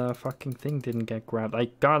of the fucking thing didn't get grabbed. I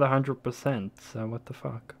got 100%, so what the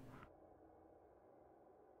fuck?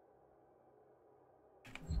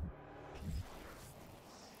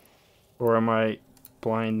 Or am I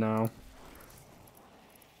blind now?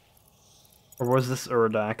 Or was this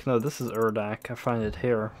Urdak? No, this is Urdak. I find it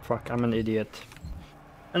here. Fuck, I'm an idiot.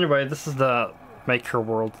 Anyway, this is the Maker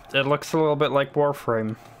world. It looks a little bit like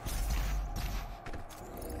Warframe.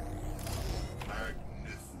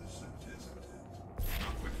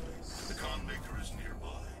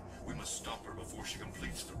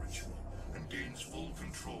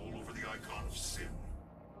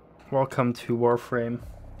 Welcome to Warframe.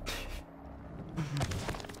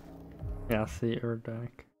 Yeah, see Urdak.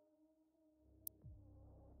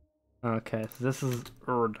 Okay, so this is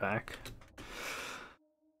Urdak.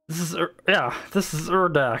 This is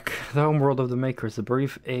Urdak, the homeworld of the makers. A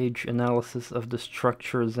brief age analysis of the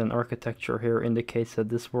structures and architecture here indicates that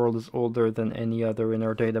this world is older than any other in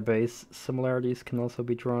our database. Similarities can also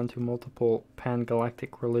be drawn to multiple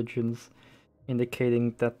pan-galactic religions,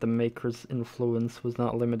 indicating that the makers' influence was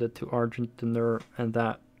not limited to Argent Denur, and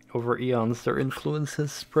that over eons their influence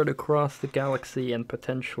has spread across the galaxy and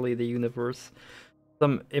potentially the universe.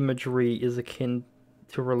 Some imagery is akin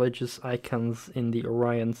to religious icons in the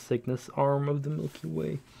Orion Cygnus arm of the Milky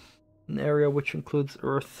Way, an area which includes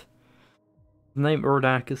Earth. The name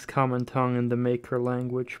Urdak is common tongue in the Maker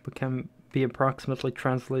language, but can be approximately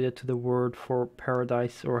translated to the word for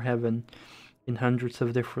paradise or heaven in hundreds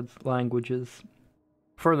of different languages,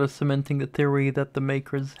 further cementing the theory that the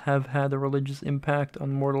Makers have had a religious impact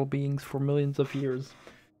on mortal beings for millions of years.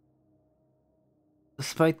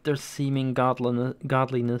 Despite their seeming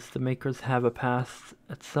godliness, the Makers have a past.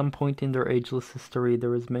 At some point in their ageless history,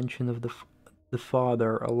 there is mention of the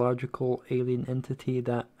Father, a logical alien entity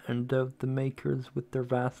that endowed the Makers with their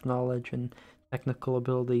vast knowledge and technical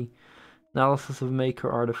ability. Analysis of Maker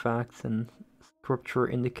artifacts and scripture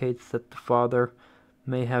indicates that the Father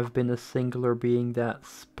may have been a singular being that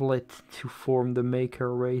split to form the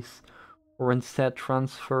Maker race, or instead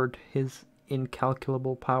transferred his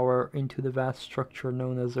incalculable power into the vast structure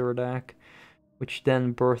known as Urdak, which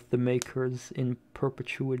then birthed the Makers in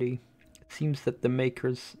perpetuity. It seems that the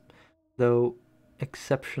Makers, though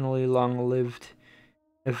exceptionally long-lived,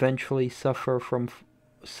 eventually suffer from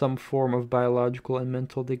some form of biological and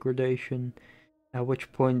mental degradation, at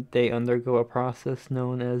which point they undergo a process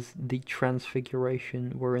known as the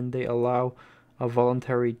transfiguration, wherein they allow a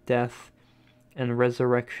voluntary death and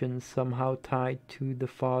resurrection somehow tied to the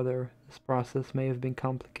father. This process may have been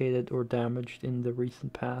complicated or damaged in the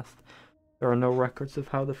recent past. There are no records of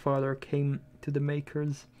how the father came to the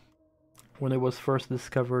makers when it was first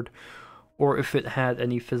discovered, or if it had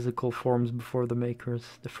any physical forms before the makers.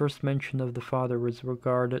 The first mention of the father is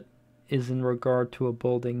in regard to a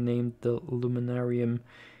building named the Luminarium.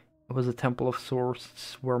 It was a temple of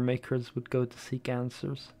sorts where makers would go to seek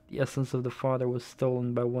answers. The essence of the father was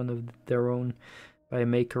stolen by one of their own, by a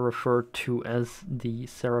maker referred to as the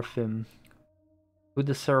Seraphim. Who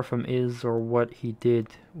the Seraphim is or what he did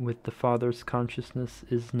with the father's consciousness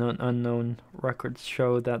is unknown. Records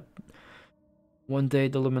show that one day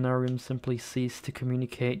the Luminarium simply ceased to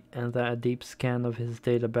communicate, and that a deep scan of his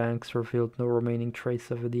databanks revealed no remaining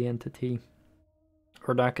trace of the entity.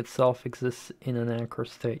 Urdak itself exists in an anchor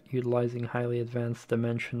state, utilizing highly advanced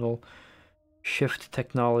dimensional shift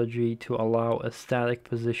technology to allow a static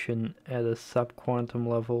position at a subquantum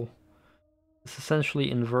level. This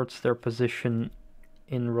essentially inverts their position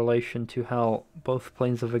in relation to hell. Both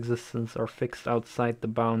planes of existence are fixed outside the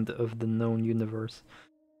bound of the known universe.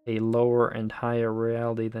 A lower and higher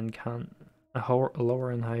reality than lower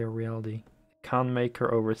and higher reality. Khan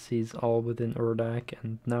Maker oversees all within Urdak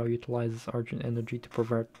and now utilizes Argent energy to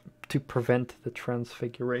prevent the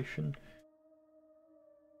transfiguration.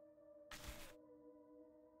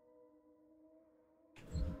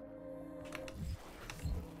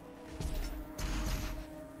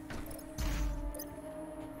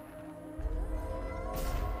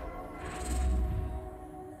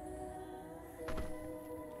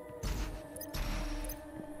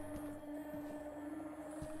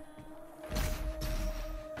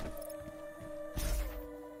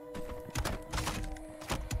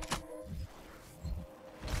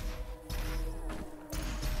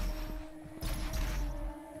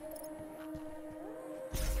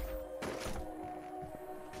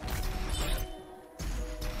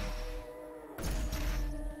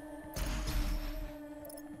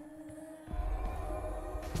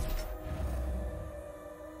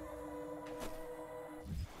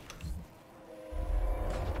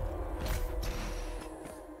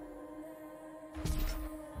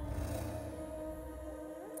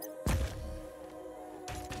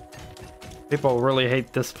 People really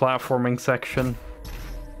hate this platforming section.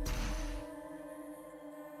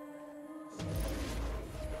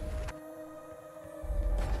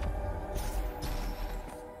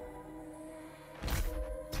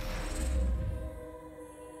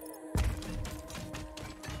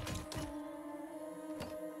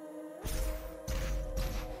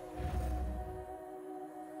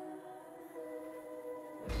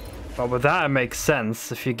 But with that, it makes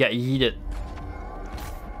sense if you get yeeted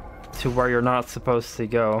to where you're not supposed to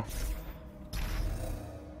go.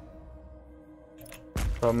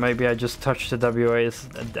 But maybe I just touched the WA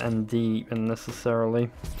and D unnecessarily.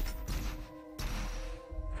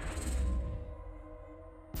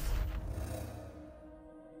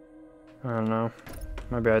 I don't know.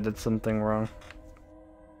 Maybe I did something wrong.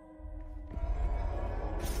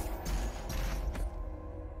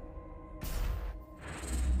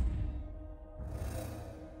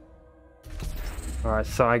 Alright,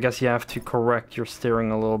 so I guess you have to correct your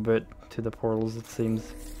steering a little bit to the portals, it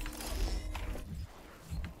seems.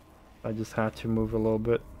 I just had to move a little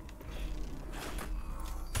bit.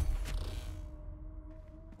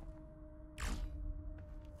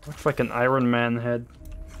 Looks like an Iron Man head.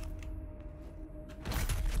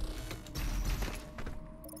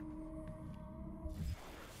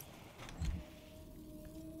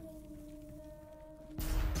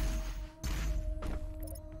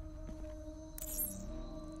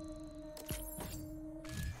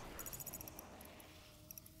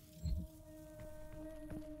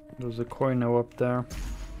 There's a coino up there.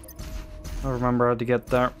 I remember how to get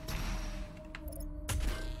there.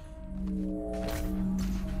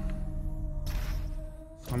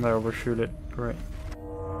 I'm gonna overshoot it. Great.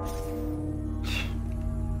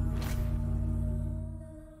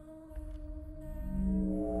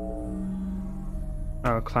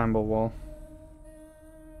 Oh, climb a wall.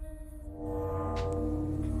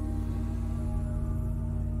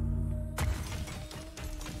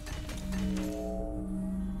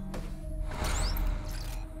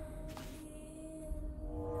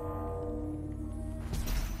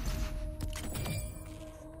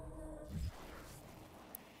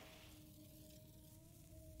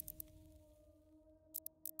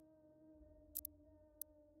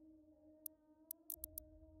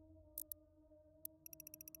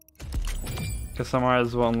 Guess I might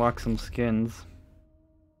as well unlock some skins.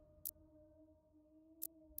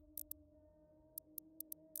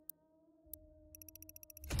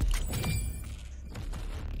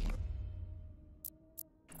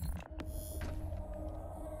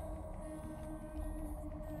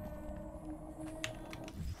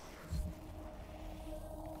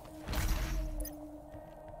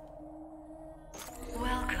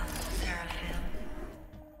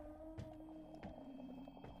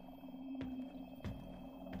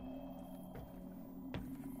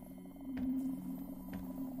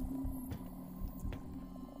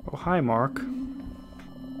 Oh, hi, Mark.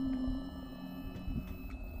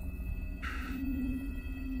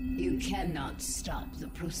 You cannot stop the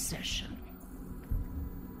procession.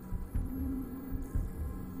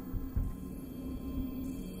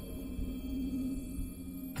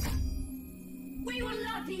 We will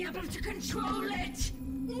not be able to control it!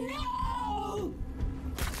 No!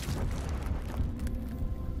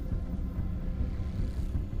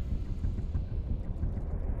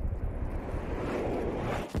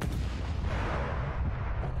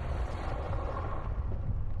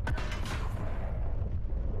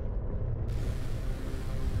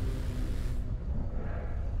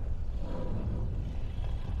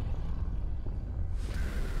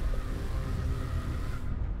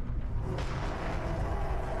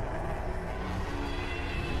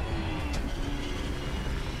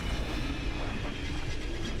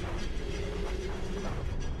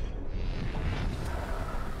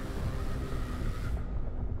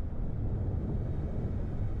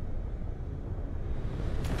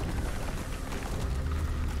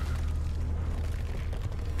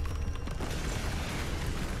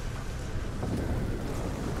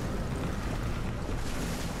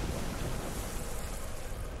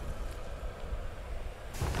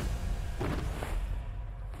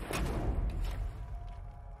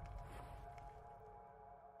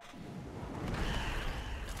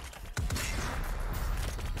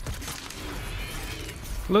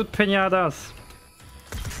 Loot piñatas!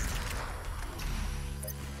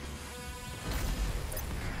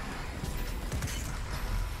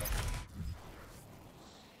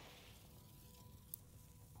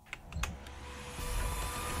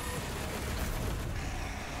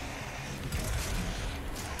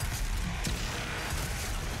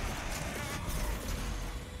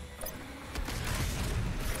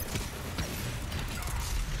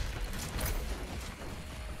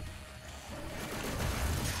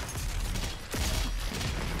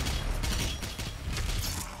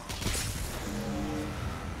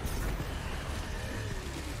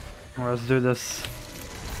 Let's do this.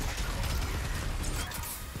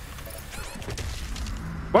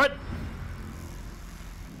 What?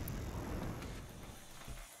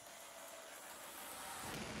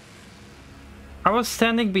 I was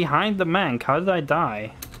standing behind the mank. How did I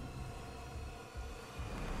die?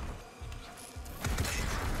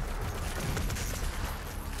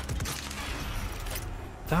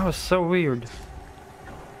 That was so weird.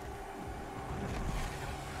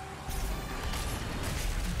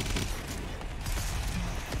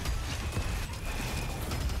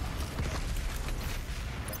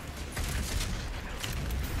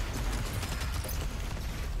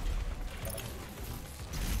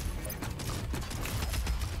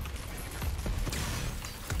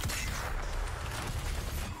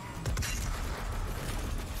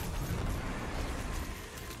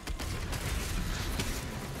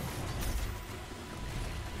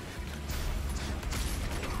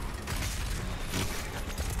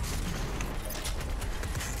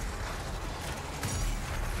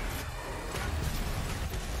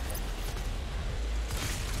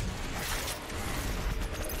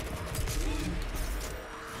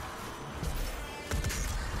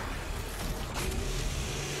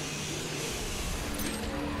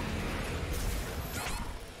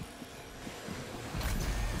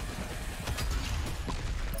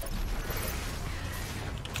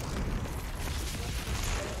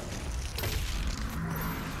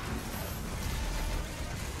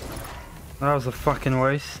 That was a fucking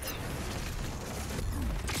waste.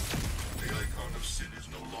 The icon of sin is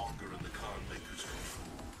no longer in the card maker's control.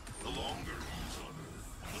 The longer he's on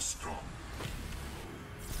Earth, the stronger.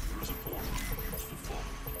 There is a portal we used to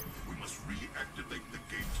follow. We must reactivate the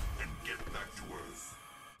gate and get back to Earth.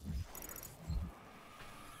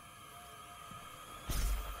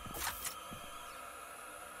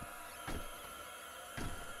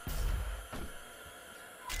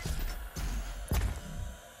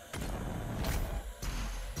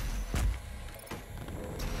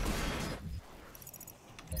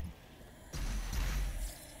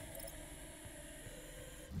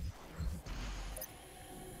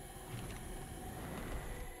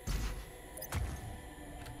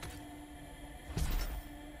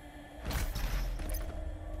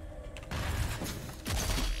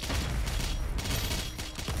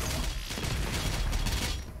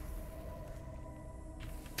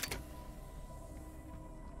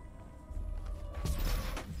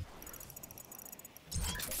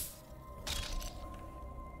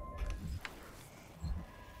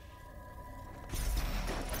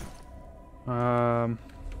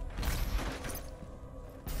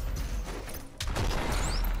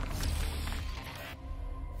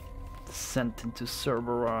 Sent into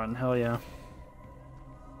Cerberon, hell yeah.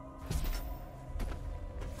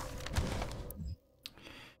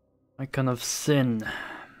 Icon of Sin.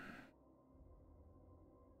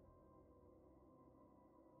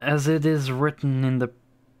 As it is written in the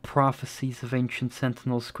prophecies of ancient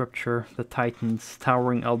Sentinel scripture, the Titans,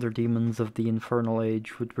 towering elder demons of the infernal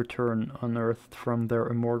age, would return unearthed from their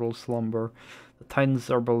immortal slumber. The Titans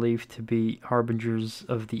are believed to be harbingers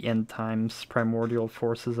of the end times, primordial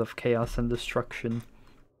forces of chaos and destruction.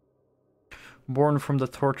 Born from the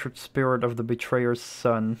tortured spirit of the betrayer's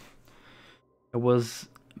son, it was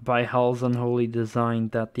by Hell's unholy design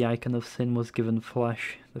that the Icon of Sin was given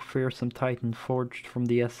flesh. The fearsome Titan, forged from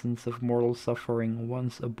the essence of mortal suffering,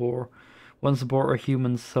 once bore a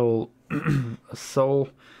human soul, a soul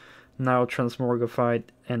now transmogrified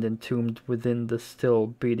and entombed within the still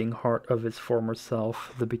beating heart of its former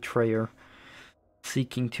self, the betrayer,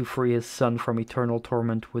 seeking to free his son from eternal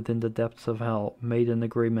torment within the depths of hell, made an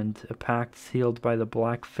agreement, a pact sealed by the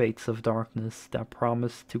black fates of darkness that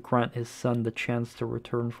promised to grant his son the chance to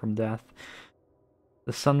return from death.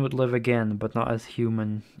 The son would live again, but not as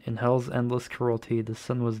human. In hell's endless cruelty, the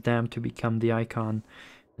son was damned to become the Icon,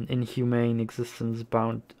 an inhumane existence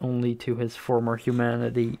bound only to his former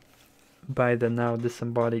humanity by the now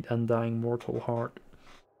disembodied undying mortal heart.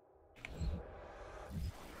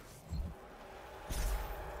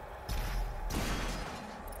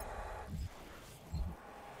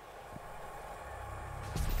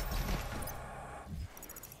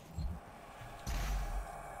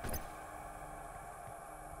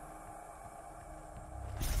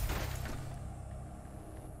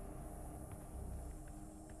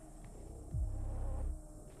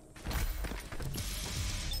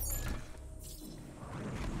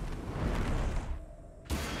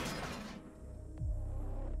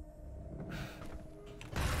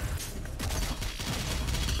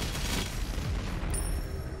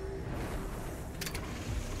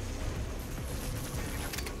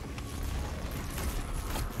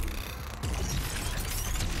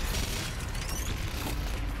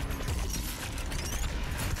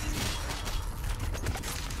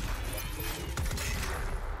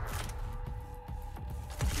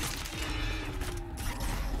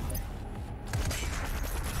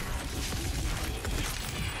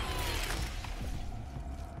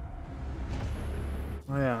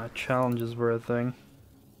 Oh yeah, challenges were a thing.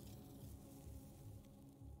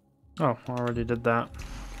 Oh, I already did that.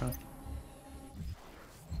 Okay.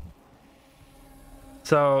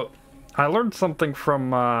 So, I learned something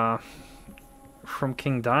from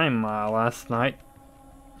King Dime last night.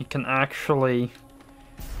 You can actually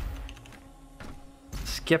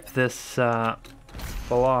skip this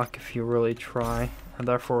block if you really try, and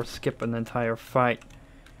therefore skip an entire fight.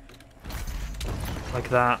 Like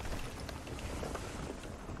that.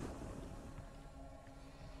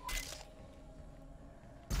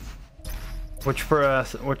 Which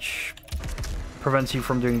prevents you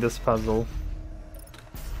from doing this puzzle.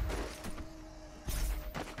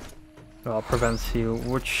 Well, prevents you,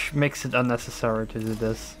 which makes it unnecessary to do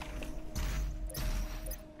this.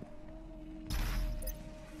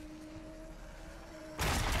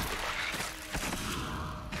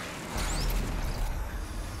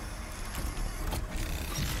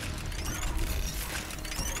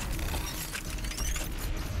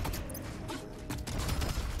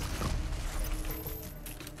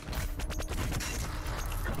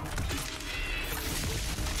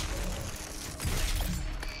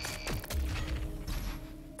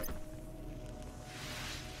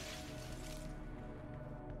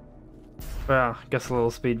 Yeah, guess a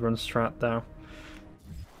little speedrun strat though.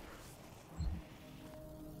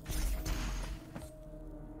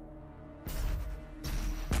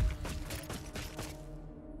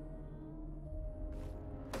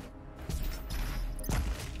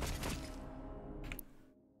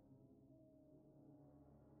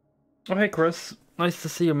 Oh hey Chris, nice to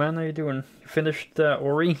see you man, how you doing? You finished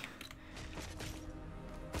Ori?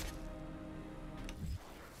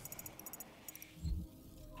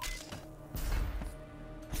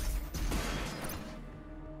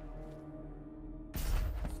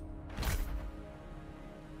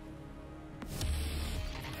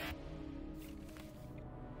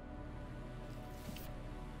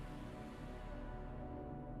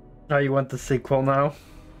 Oh, you want the sequel now?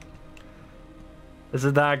 Is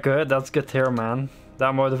it that good? That's good to hear, man.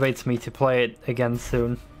 That motivates me to play it again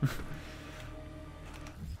soon.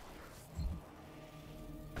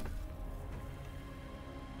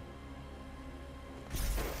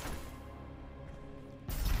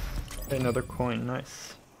 Another coin,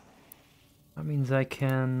 nice. That means I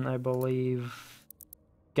can, I believe,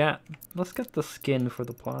 let's get the skin for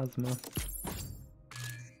the plasma.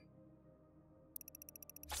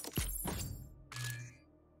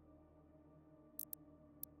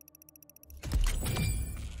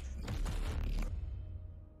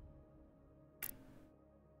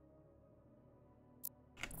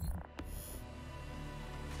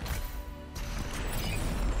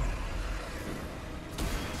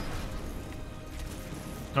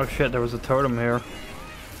 Oh shit, there was a totem here.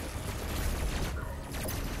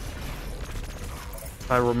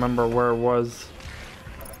 I remember where it was.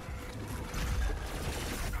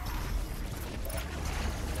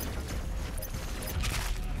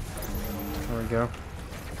 There we go.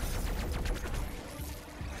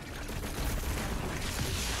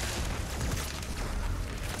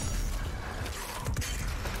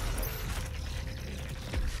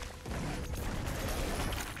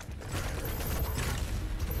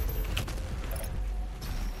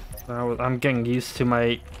 I'm getting used to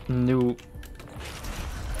my new...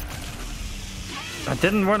 I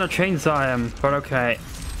didn't want to chainsaw him, but okay.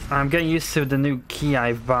 I'm getting used to the new key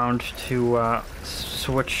I've bound to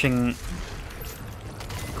switching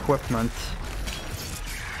equipment.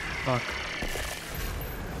 Fuck.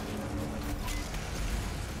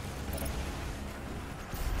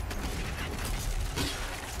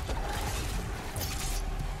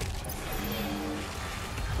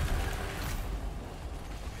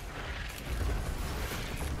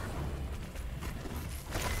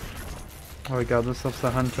 Oh my god, this stuff's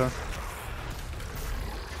the hunter.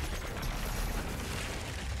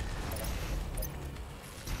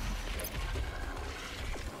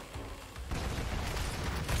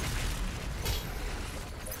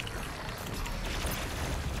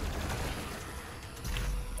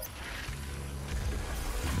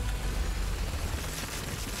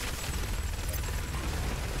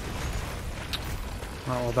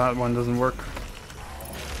 Oh, well, that one doesn't work.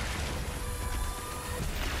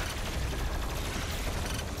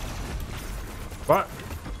 What?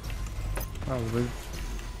 Probably.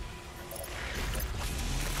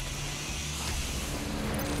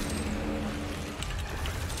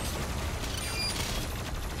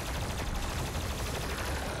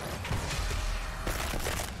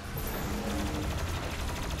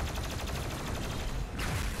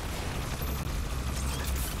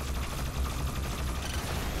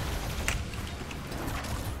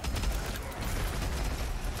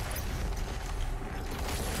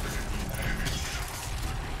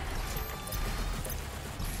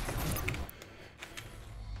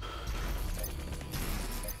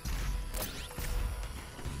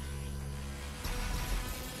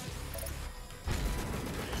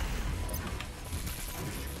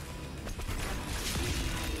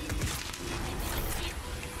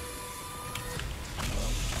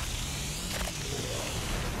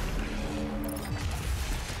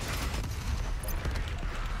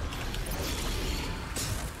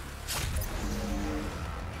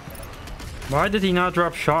 Why did he not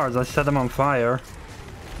drop shards? I set him on fire.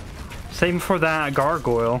 Same for that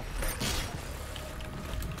gargoyle.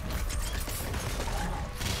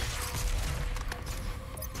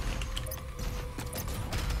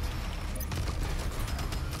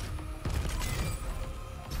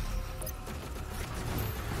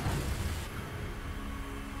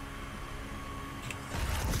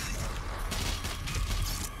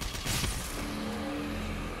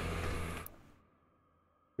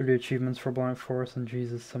 The achievements for Blind Forest, and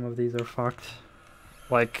Jesus, some of these are fucked.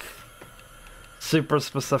 Like, super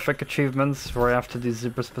specific achievements where I have to do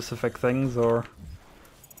super specific things, or...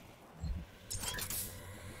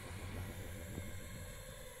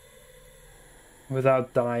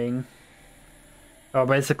 without dying. Oh,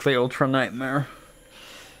 basically Ultra Nightmare.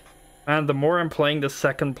 And the more I'm playing the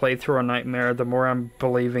second playthrough on Nightmare, the more I'm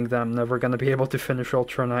believing that I'm never gonna be able to finish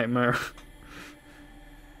Ultra Nightmare.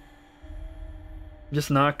 Just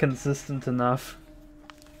not consistent enough.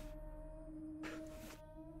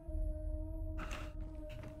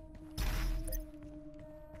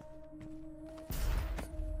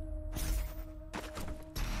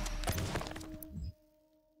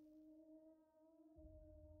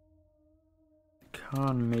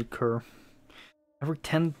 Con Maker. Every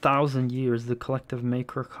 10,000 years, the collective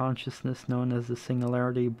maker consciousness known as the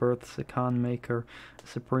Singularity births a Khan Maker, a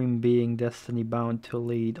supreme being destiny bound to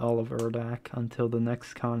lead all of Urdak until the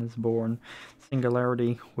next Khan is born.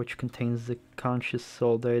 Singularity, which contains the conscious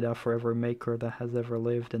soul data for every maker that has ever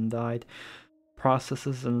lived and died,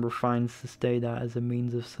 processes and refines this data as a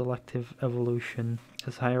means of selective evolution.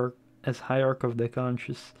 As hierarch of the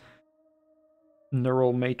conscious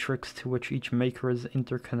neural matrix to which each maker is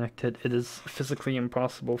interconnected, it is physically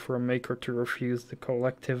impossible for a maker to refuse the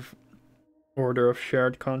collective order of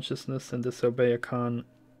shared consciousness and disobey a Khan.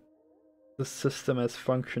 The system has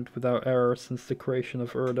functioned without error since the creation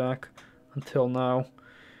of Urdak until now.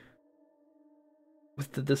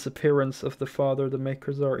 With the disappearance of the father, the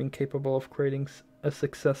makers are incapable of creating a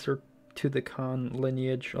successor to the Khan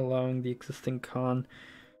lineage, allowing the existing Khan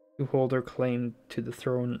to hold their claim to the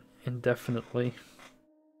throne indefinitely.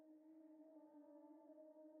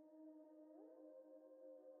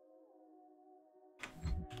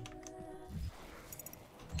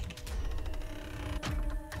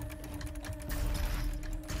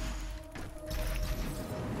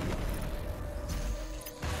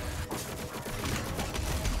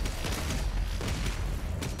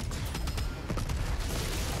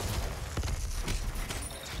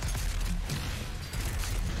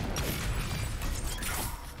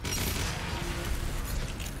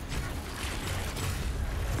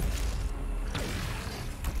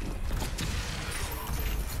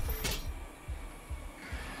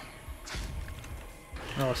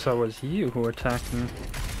 Oh, so it was you who attacked me.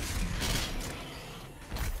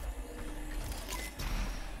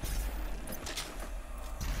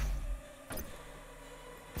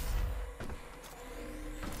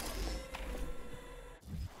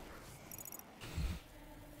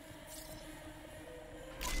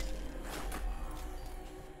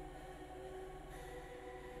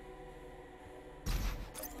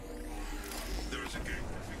 There is a gate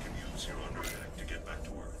that we can use here on Earth to get back to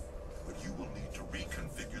Earth, but you will need to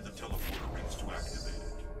reconfigure the teleporter rings to activate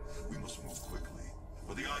it. We must move quickly,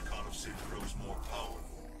 for the icon of Sid grows more powerful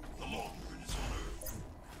the longer it is on Earth.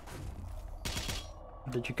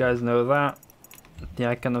 Did you guys know that? The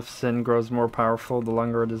icon of sin grows more powerful the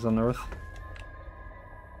longer it is on Earth.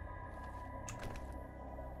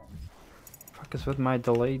 Fuck is with my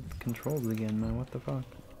delayed controls again, man? What the fuck?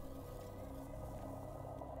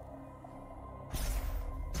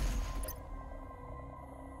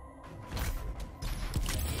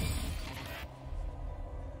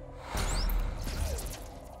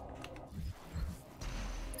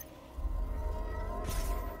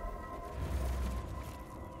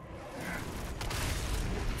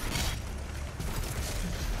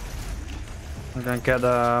 I'm gonna get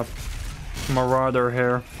a marauder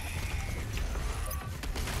here.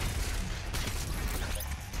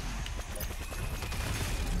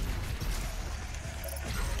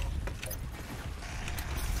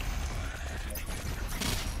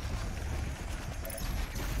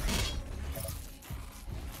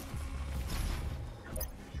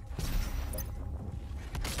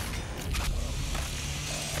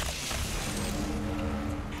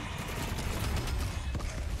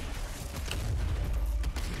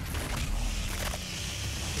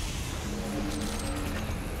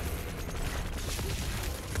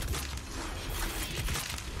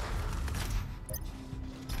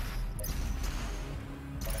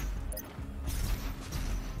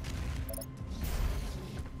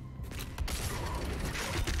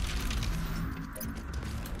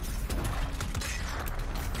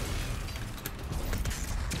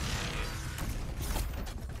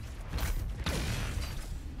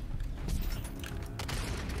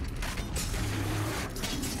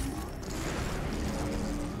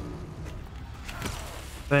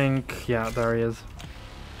 Yeah, there he is.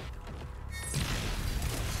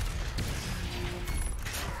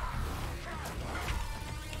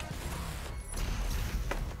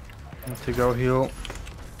 Need to go heal.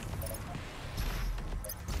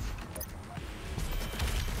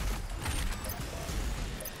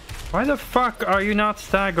 Why the fuck are you not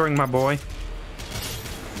staggering, my boy?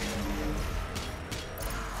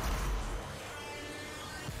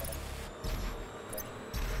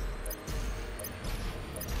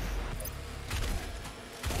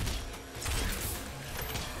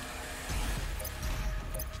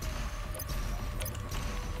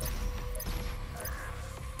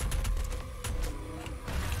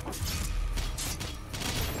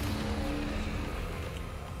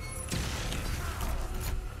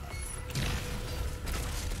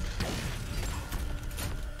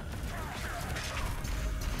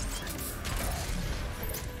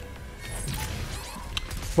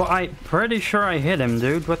 Well, I'm pretty sure I hit him,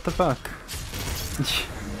 dude. What the fuck?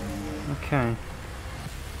 Okay.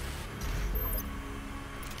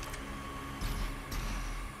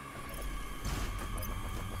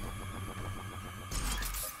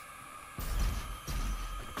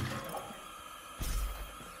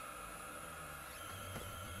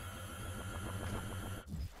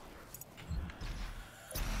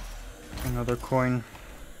 Another coin.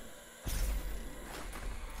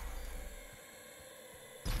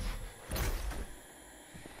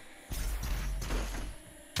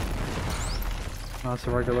 That's a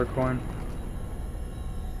regular coin.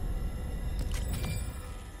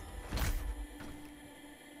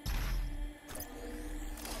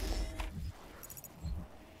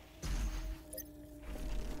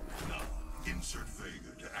 Insert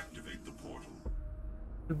Vega to activate the portal.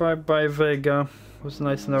 Bye bye, Vega. It was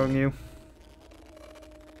nice knowing you.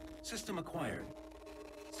 System acquired.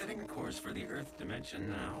 Setting a course for the Earth dimension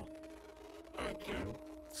now. I can't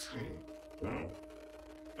see now.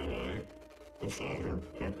 Am I the father,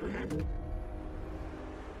 Dr. Haber?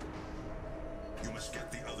 You must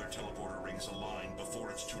get the other teleporter rings aligned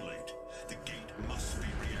before it's too late. The gate must be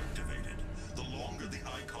reactivated. The longer the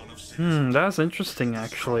icon of sin That's interesting,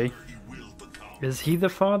 actually. he will become. Is he the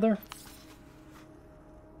father?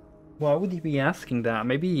 Why would he be asking that?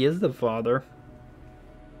 Maybe he is the father.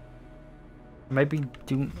 Maybe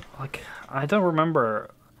I don't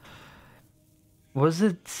remember. Was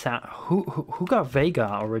it who got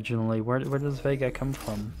Vega originally? Where does Vega come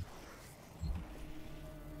from?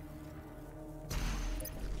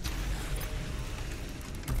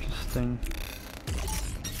 Interesting.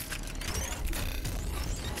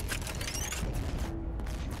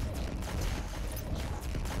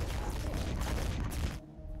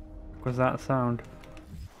 What was that sound?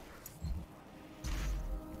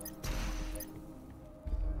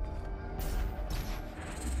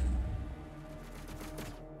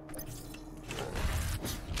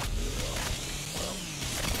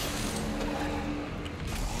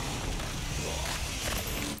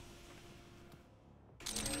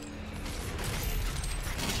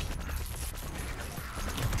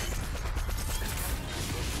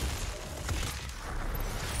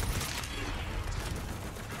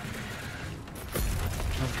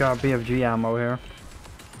 I've got BFG ammo here.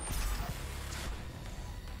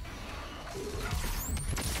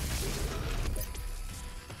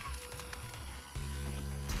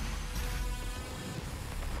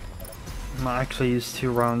 I might actually use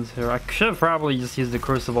 2 rounds here. I should have probably just used the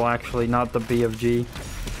Crucible actually, not the BFG.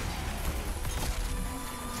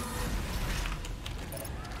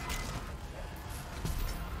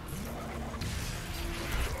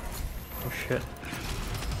 Oh shit.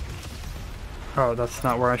 Oh, that's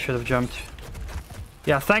not where I should have jumped.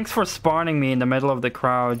 Yeah, thanks for spawning me in the middle of the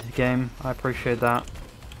crowd, game. I appreciate that.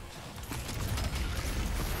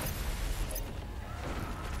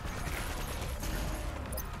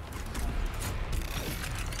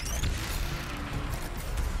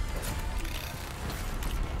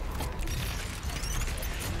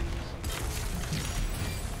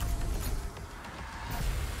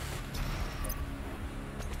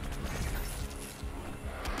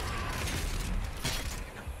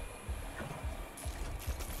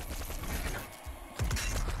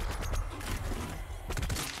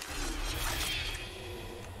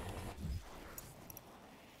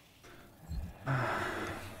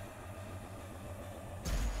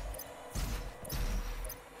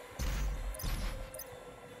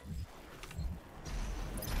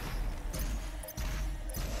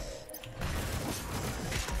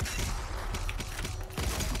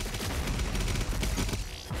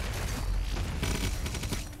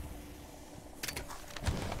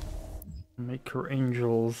 Maker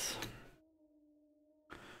Angels.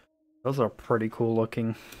 Those are pretty cool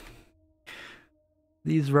looking.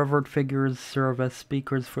 These revered figures serve as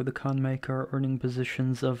speakers for the con maker, earning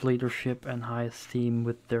positions of leadership and high esteem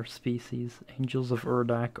with their species. Angels of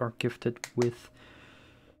Urdak are gifted with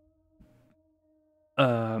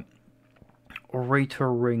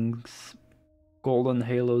orator rings, golden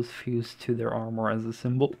halos fused to their armor as a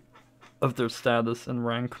symbol of their status and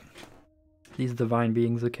rank. These divine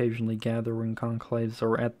beings occasionally gather in conclaves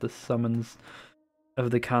or at the summons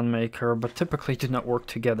of the con maker, but typically do not work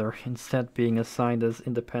together, instead being assigned as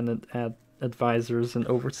independent advisors and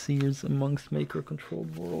overseers amongst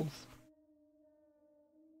maker-controlled worlds.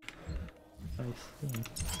 I see.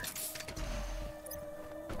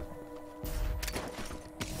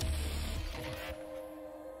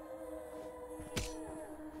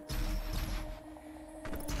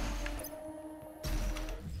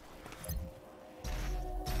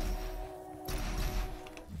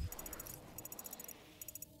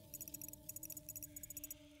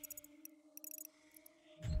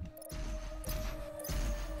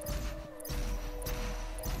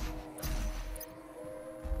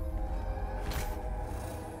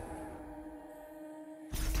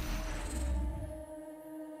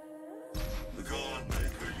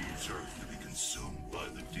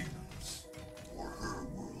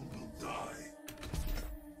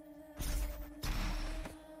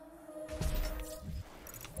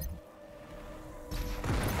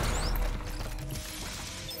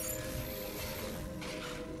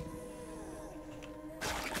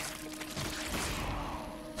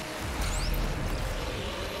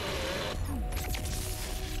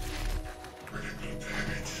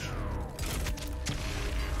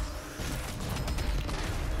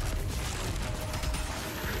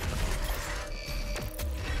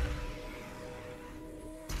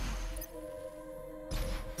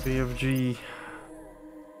 BFG,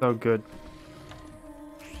 so good.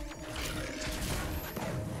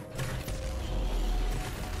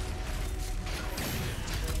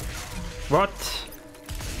 What?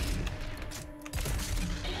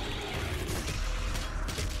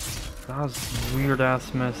 That was a weird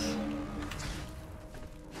ass miss.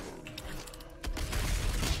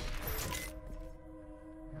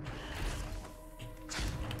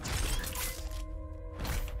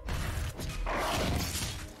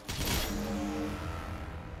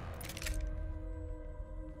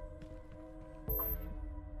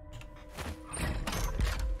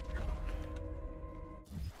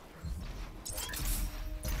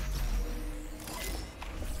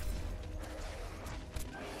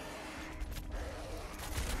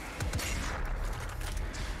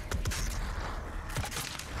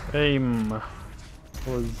 Aim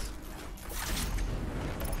was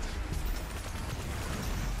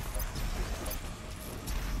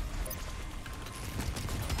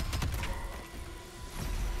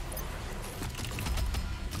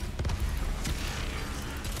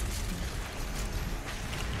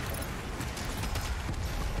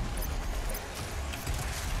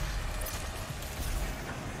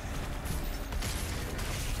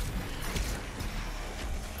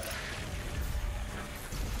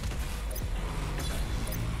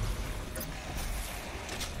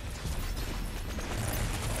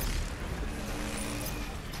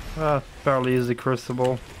barely use the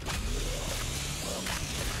crucible.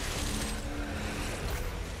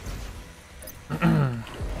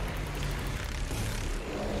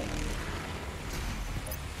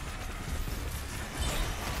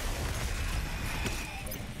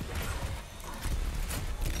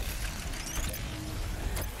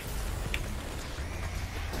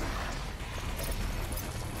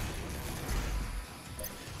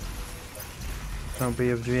 No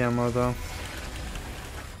BFG ammo though.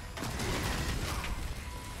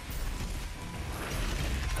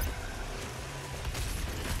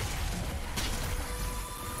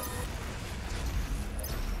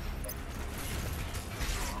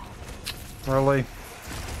 Really?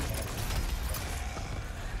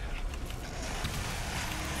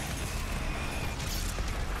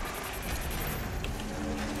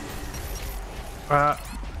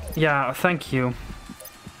 Yeah, thank you.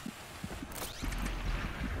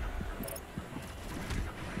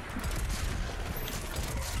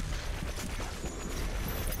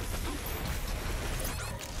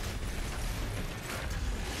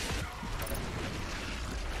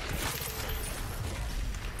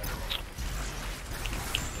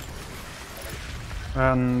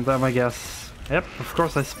 And I guess, yep, of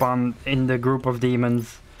course I spawned in the group of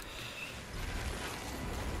demons.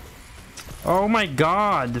 Oh my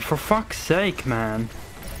god, for fuck's sake, man.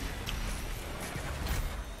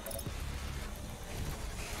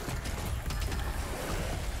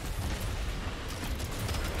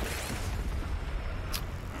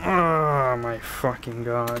 Oh my fucking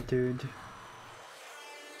god, dude.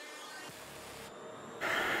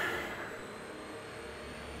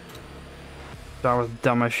 That was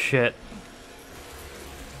dumb as shit.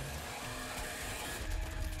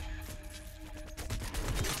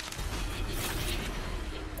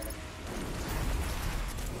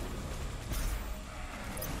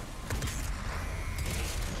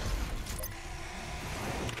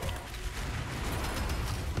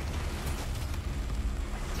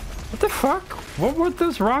 What the fuck? What were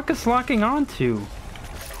those rockets locking onto?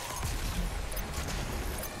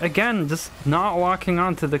 Again, just not locking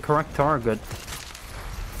onto the correct target.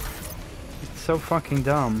 It's so fucking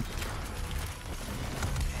dumb.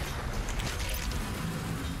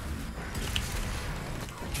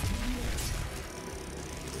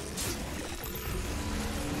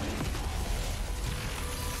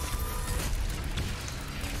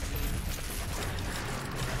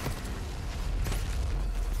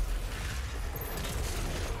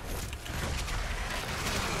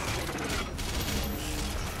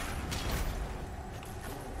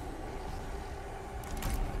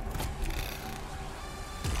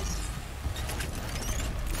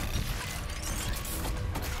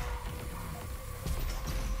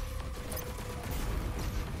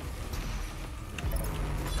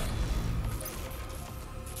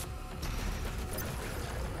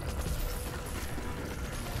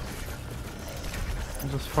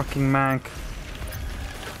 Just fucking mank.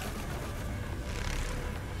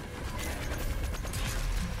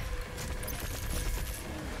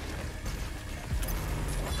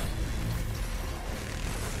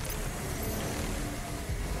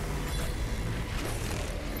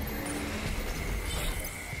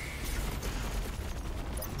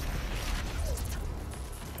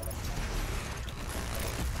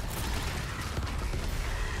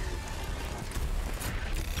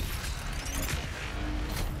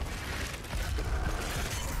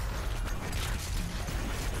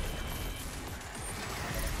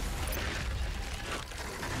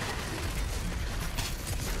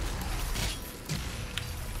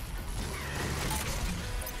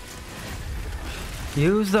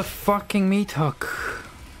 Use the fucking meat hook.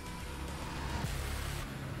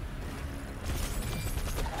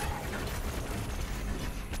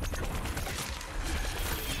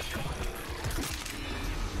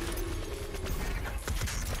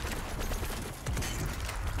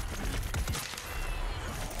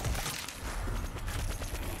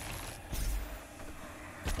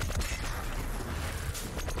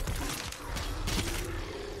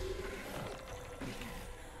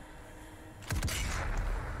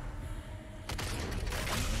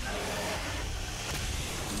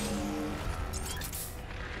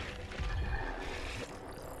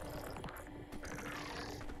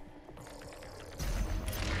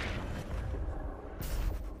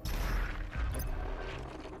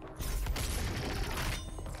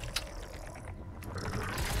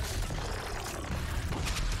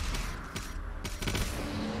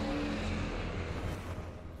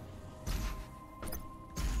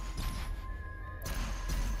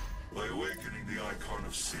 By awakening the icon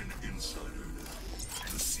of sin inside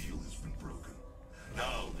her, the seal has been broken.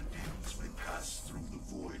 Now the demons may pass through the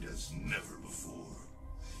void as never before.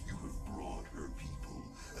 You have brought her people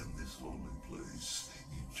and this lonely place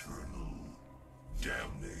eternal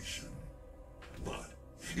damnation. But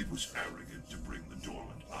it was arrogant to bring the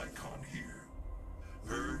dormant icon here.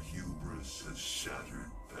 Her hubris has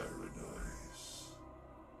shattered paradise.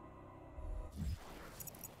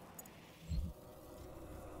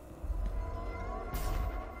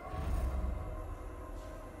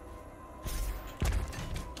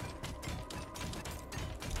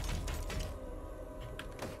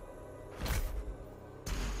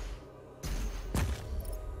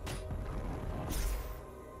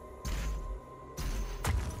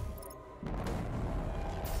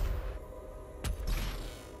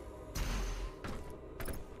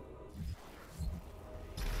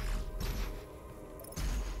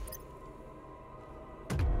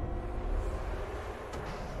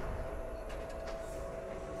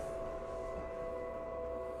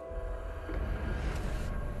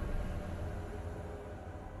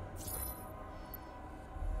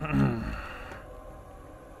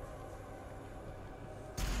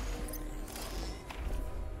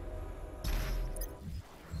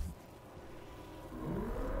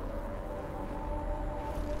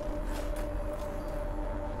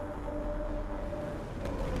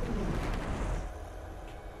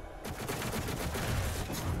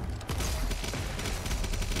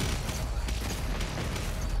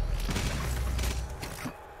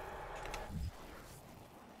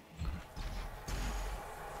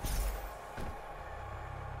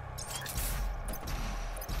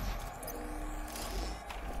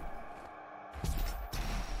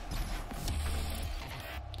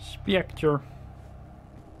 Spectre.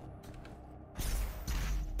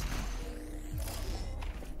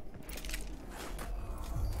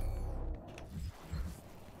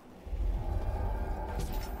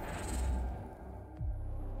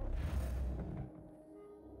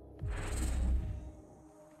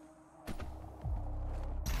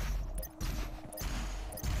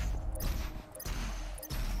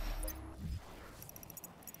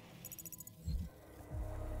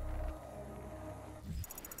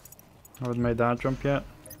 I haven't made that jump yet.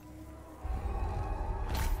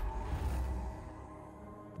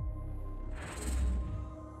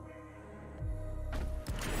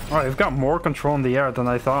 Alright, we've got more control in the air than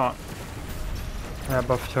I thought. Yeah,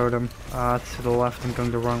 buff totem. It's to the left, I'm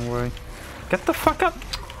going the wrong way. Get the fuck up!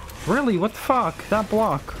 Really, what the fuck? That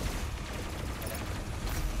block.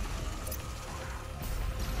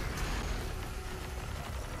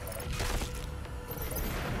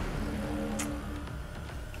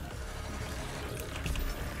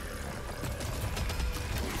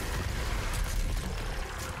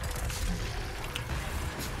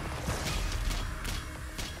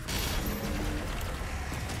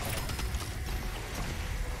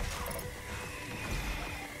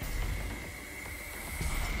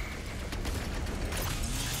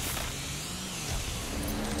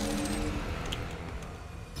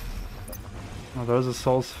 Oh, there's a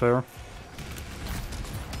soul sphere.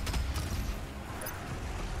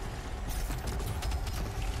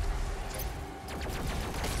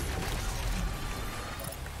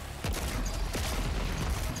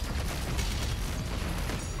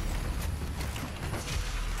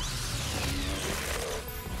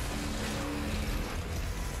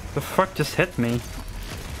 The fuck just hit me?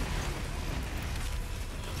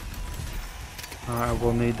 I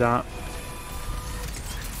will need that.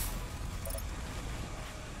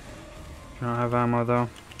 I don't have ammo though.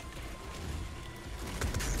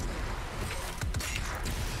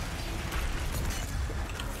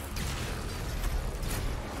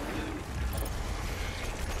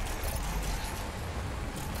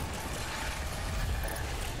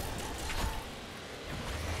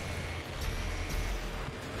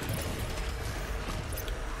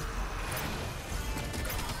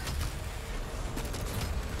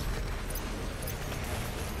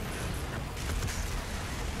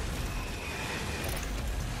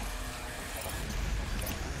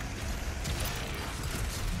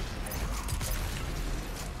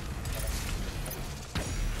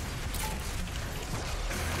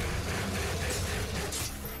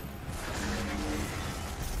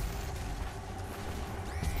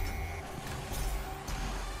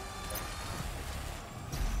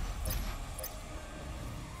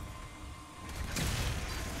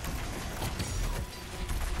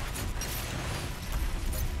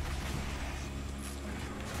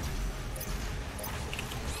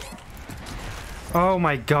 Oh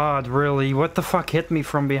my god, really? What the fuck hit me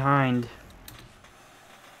from behind?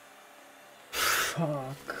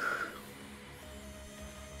 Fuck.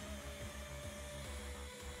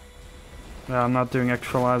 Yeah, I'm not doing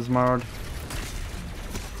extra lives mode.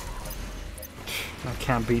 I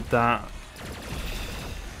can't beat that.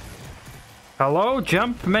 Hello?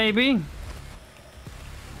 Jump, maybe?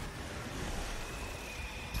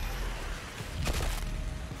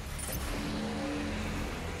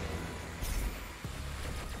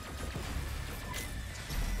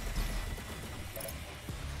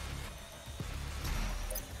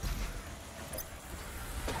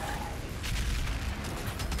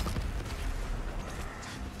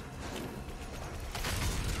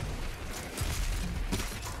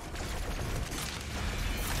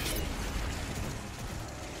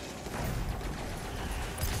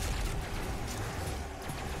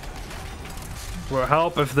 Will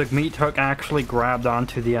help if the meat hook actually grabbed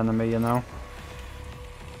onto the enemy, you know?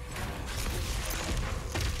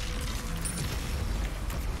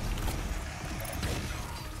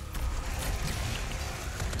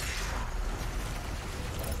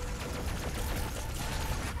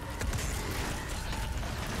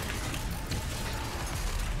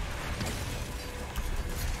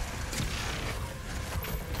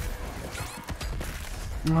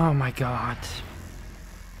 Oh my god.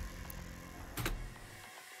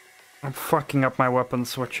 I'm fucking up my weapon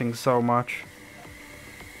switching so much.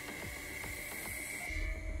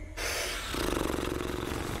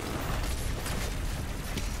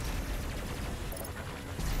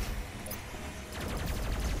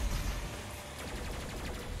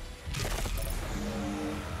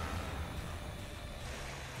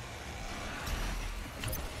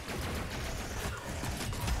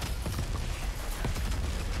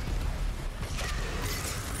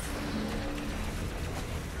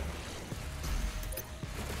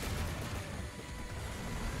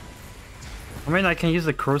 I mean, I can use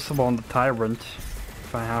the Crucible on the Tyrant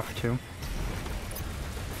if I have to.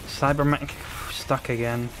 Cybermech stuck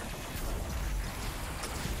again.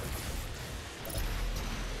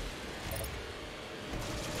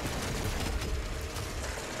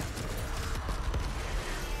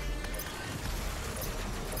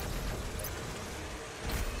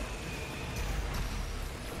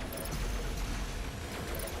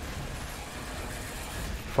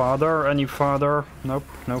 Father? Any father? Nope,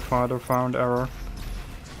 no father found. Error.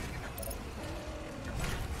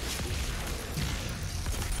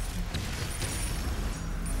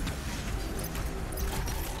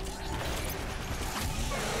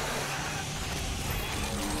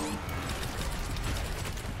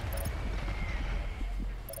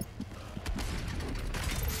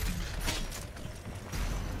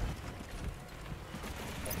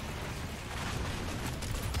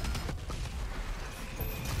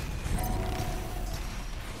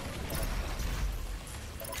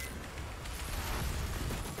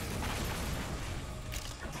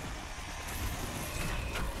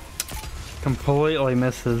 Completely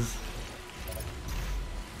misses.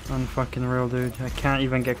 Unfucking real, dude. I can't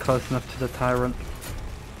even get close enough to the Tyrant.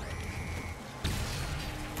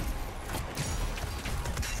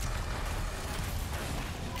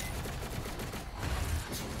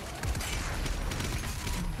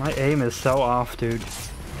 My aim is so off, dude.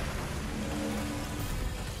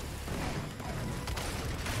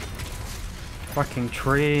 Fucking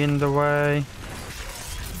tree in the way.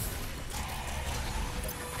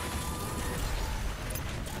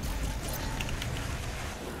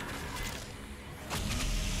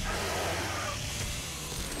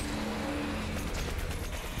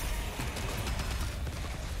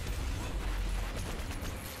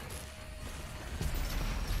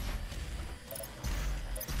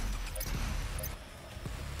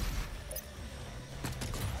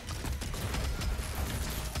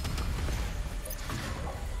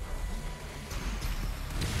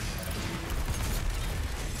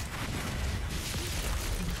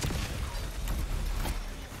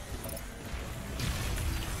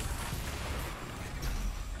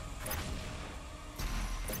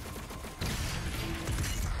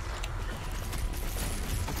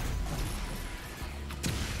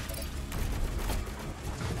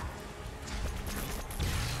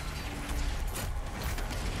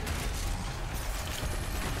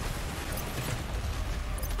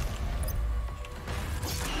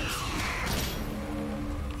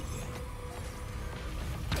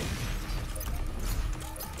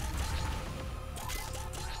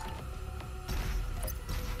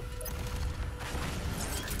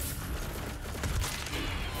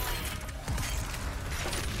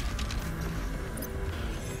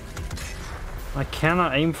 I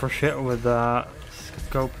cannot aim for shit with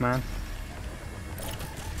scope, man.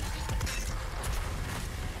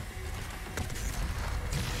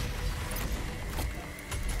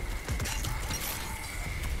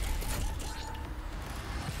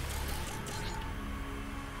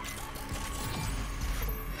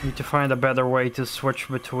 Need to find a better way to switch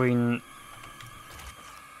between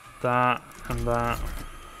that and that.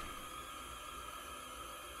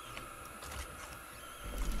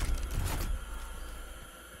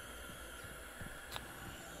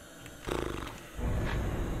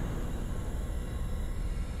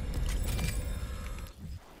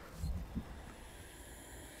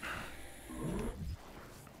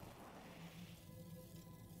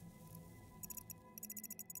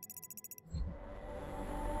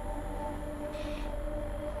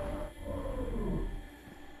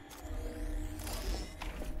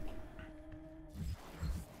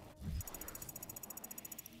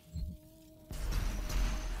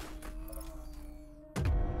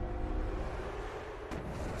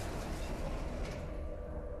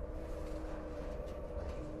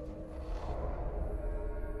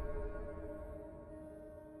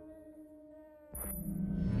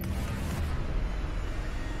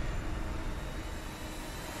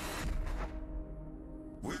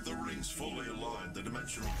 With the rings fully aligned, the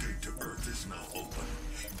dimensional gate to Earth is now open.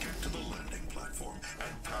 Get to the landing platform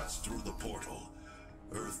and pass through the portal.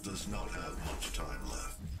 Earth does not have much time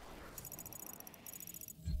left.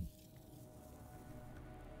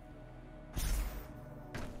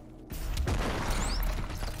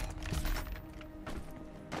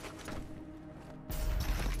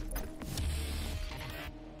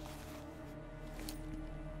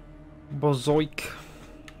 Bozoik.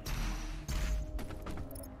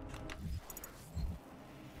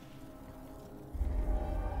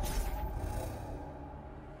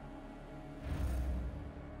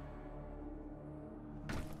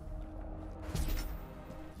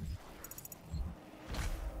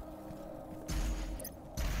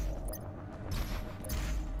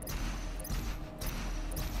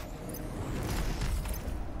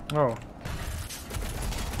 Oh.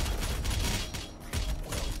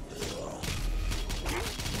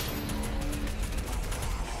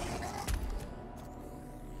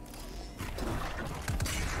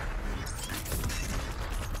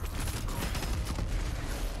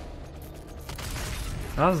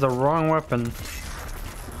 That's the wrong weapon.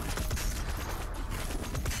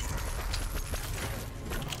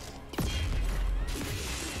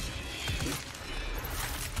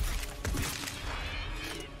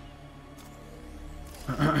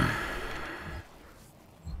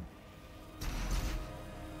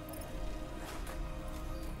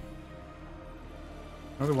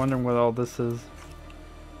 I was wondering what all this is.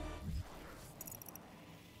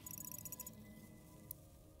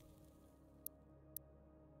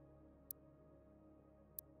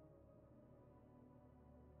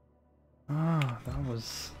 Ah, that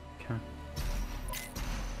was okay.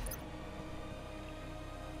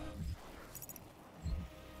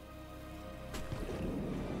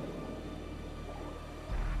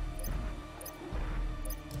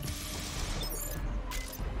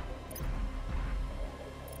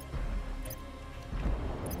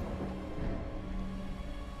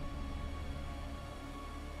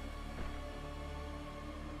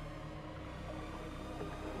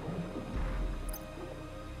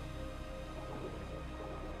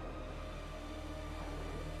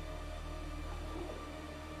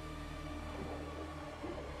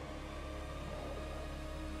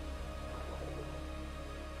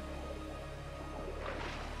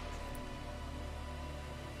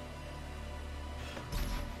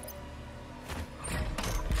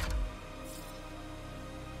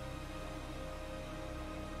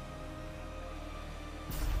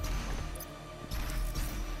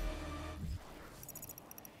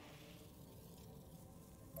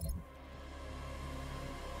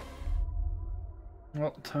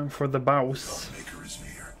 Well, time for the boss. The Maker is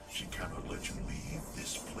near. She cannot let you leave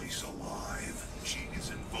this place alive. She is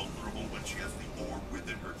invulnerable when she has the orb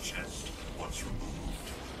within her chest. Once removed,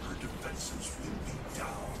 her defenses will be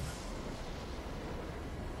down.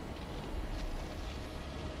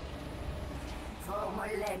 For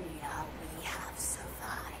millennia we have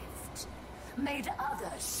survived. Made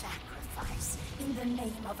others sacrifice in the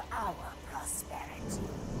name of our prosperity.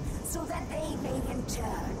 So that they may in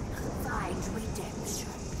turn find redemption.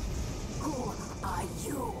 Who are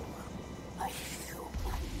you? A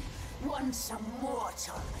human, once a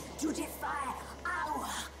mortal, to defy our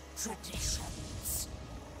traditions.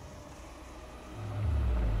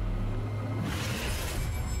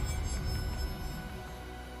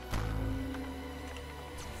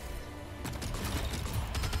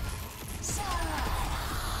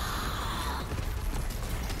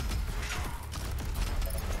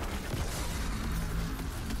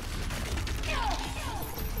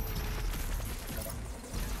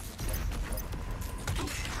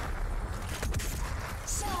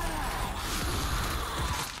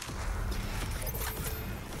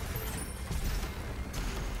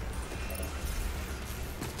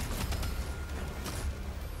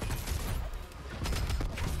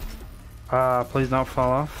 Please don't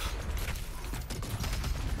fall off.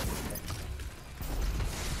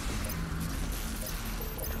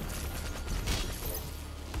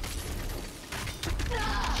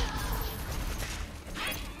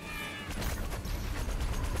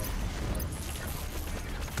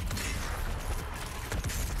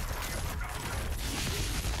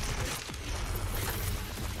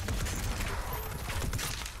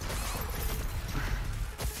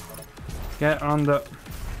 Get on the...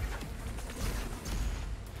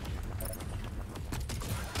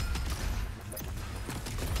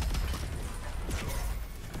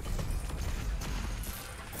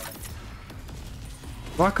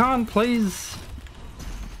 Lock on, please.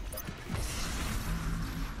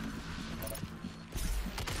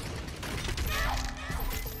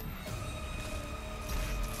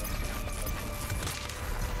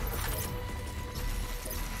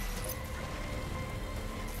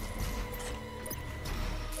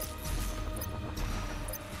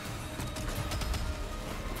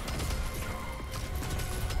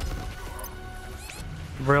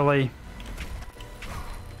 Really?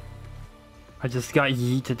 I just got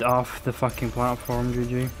yeeted off the fucking platform,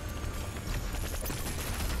 GG.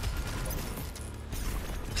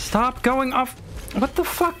 Stop going off! What the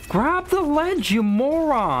fuck? Grab the ledge, you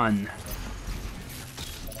moron!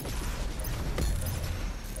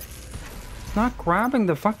 Not grabbing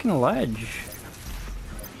the fucking ledge.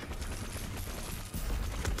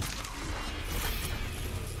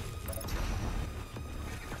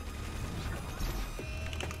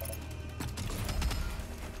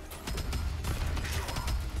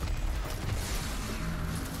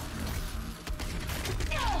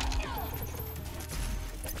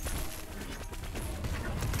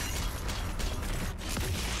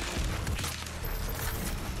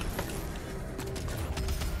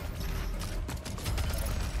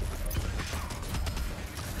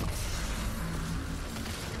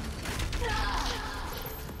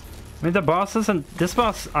 I mean, the boss isn't... This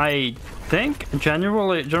boss, I think,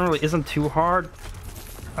 generally isn't too hard.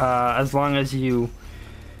 As long as you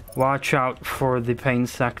watch out for the pain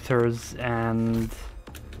sectors and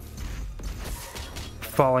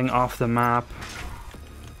falling off the map.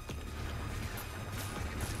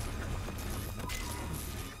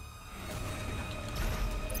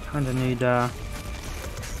 Kinda need,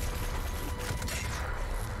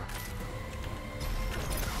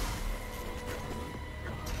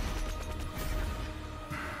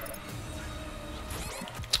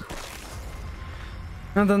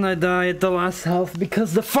 And then I die at the last health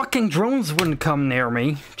because the fucking drones wouldn't come near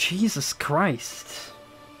me. Jesus Christ.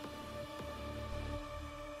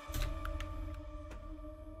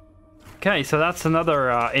 Okay, so that's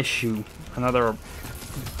another issue. Another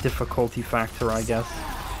difficulty factor, I guess.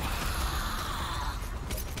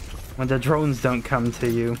 When the drones don't come to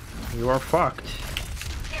you, you are fucked.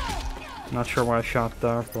 Not sure why I shot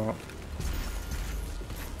there, but...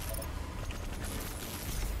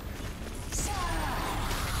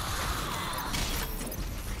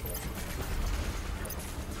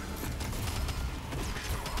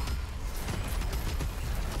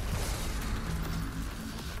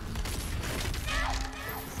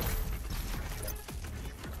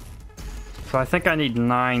 So I think I need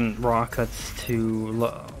 9 rockets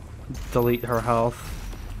to delete her health.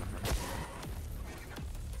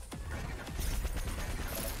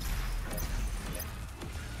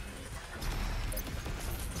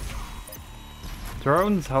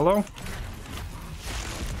 Drones, hello?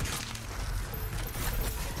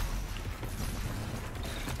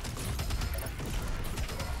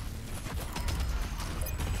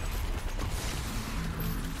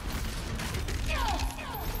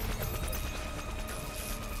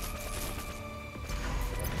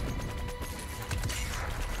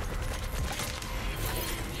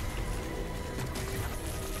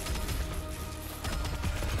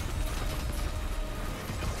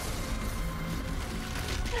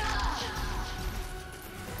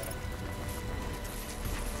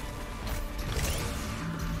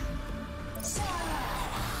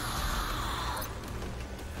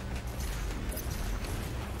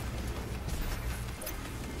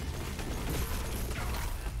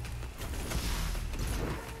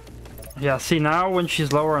 Yeah, see now when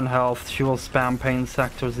she's lower in health, she will spam pain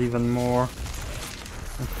sectors even more.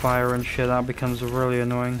 And fire and shit, that becomes really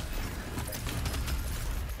annoying.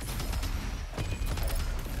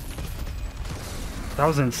 That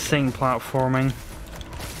was insane platforming.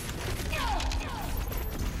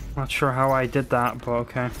 Not sure how I did that, but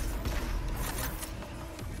okay.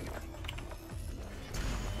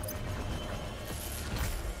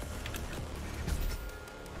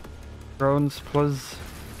 Drones, please.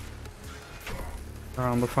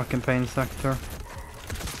 Around the fucking pain sector.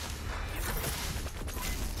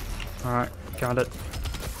 Alright, got it.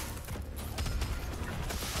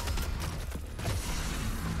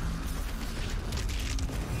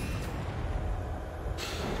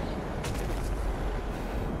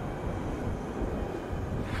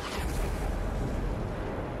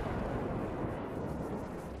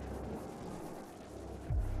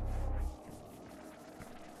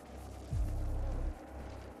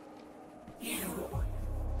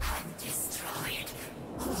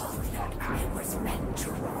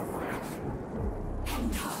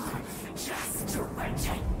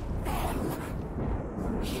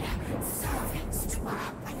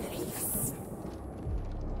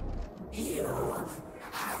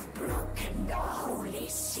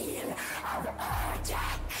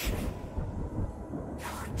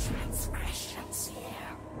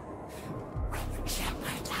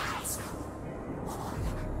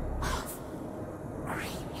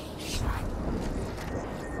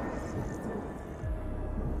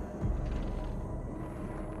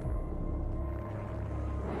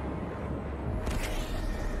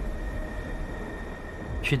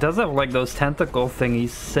 She does have like those tentacle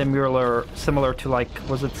thingies, similar to like,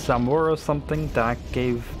 was it Samur or something that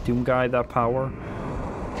gave Doomguy that power?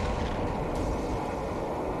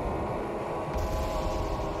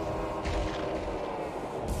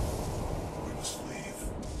 We must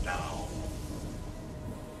leave now.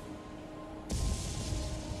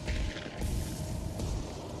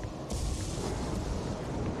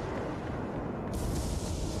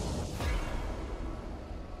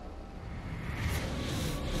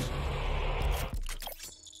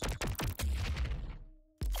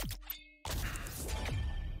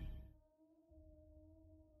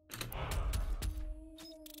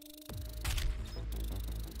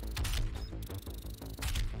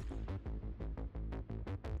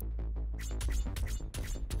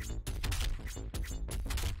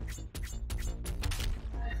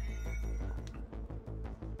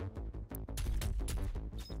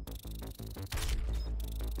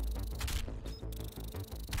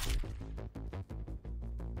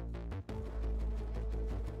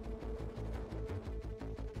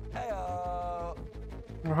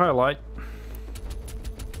 Highlight.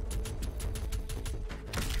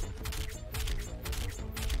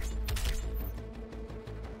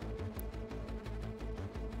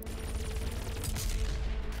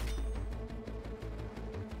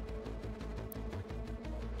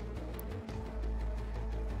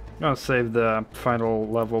 I'll save the final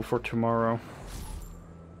level for tomorrow.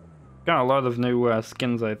 Got a lot of new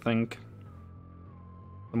skins, I think.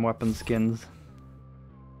 Some weapon skins.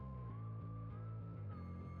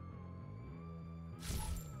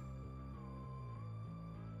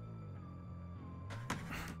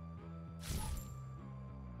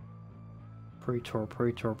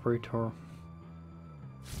 Praetor.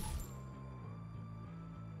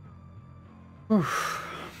 Oof.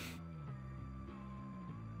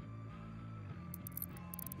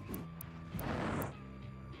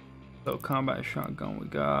 So combat shotgun we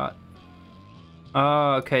got.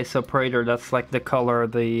 Oh, okay, so Praetor, that's like the color,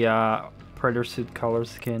 the Praetor suit color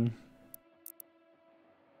skin.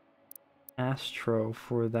 Astro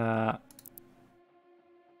for that.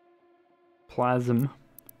 Plasm.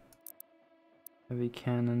 Heavy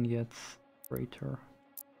cannon gets Praetor.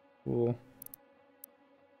 Cool.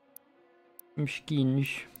 Some skins.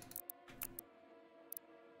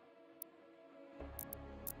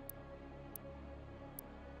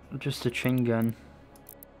 Just a chain gun.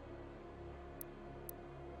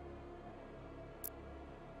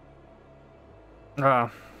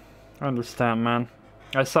 Ah, I understand, man.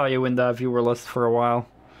 I saw you in the viewer list for a while.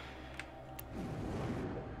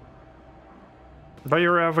 But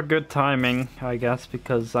you have a good timing, I guess,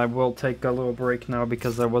 because I will take a little break now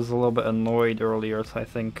because I was a little bit annoyed earlier, so I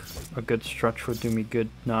think a good stretch would do me good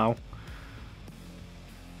now.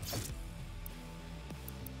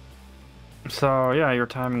 So yeah, your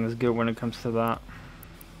timing is good when it comes to that.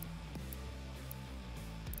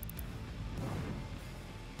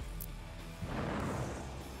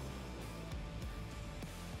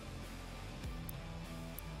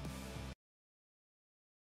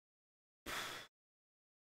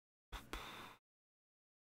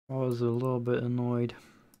 I was a little bit annoyed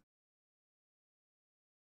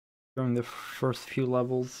during the first few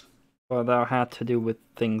levels, but that had to do with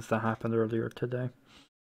things that happened earlier today.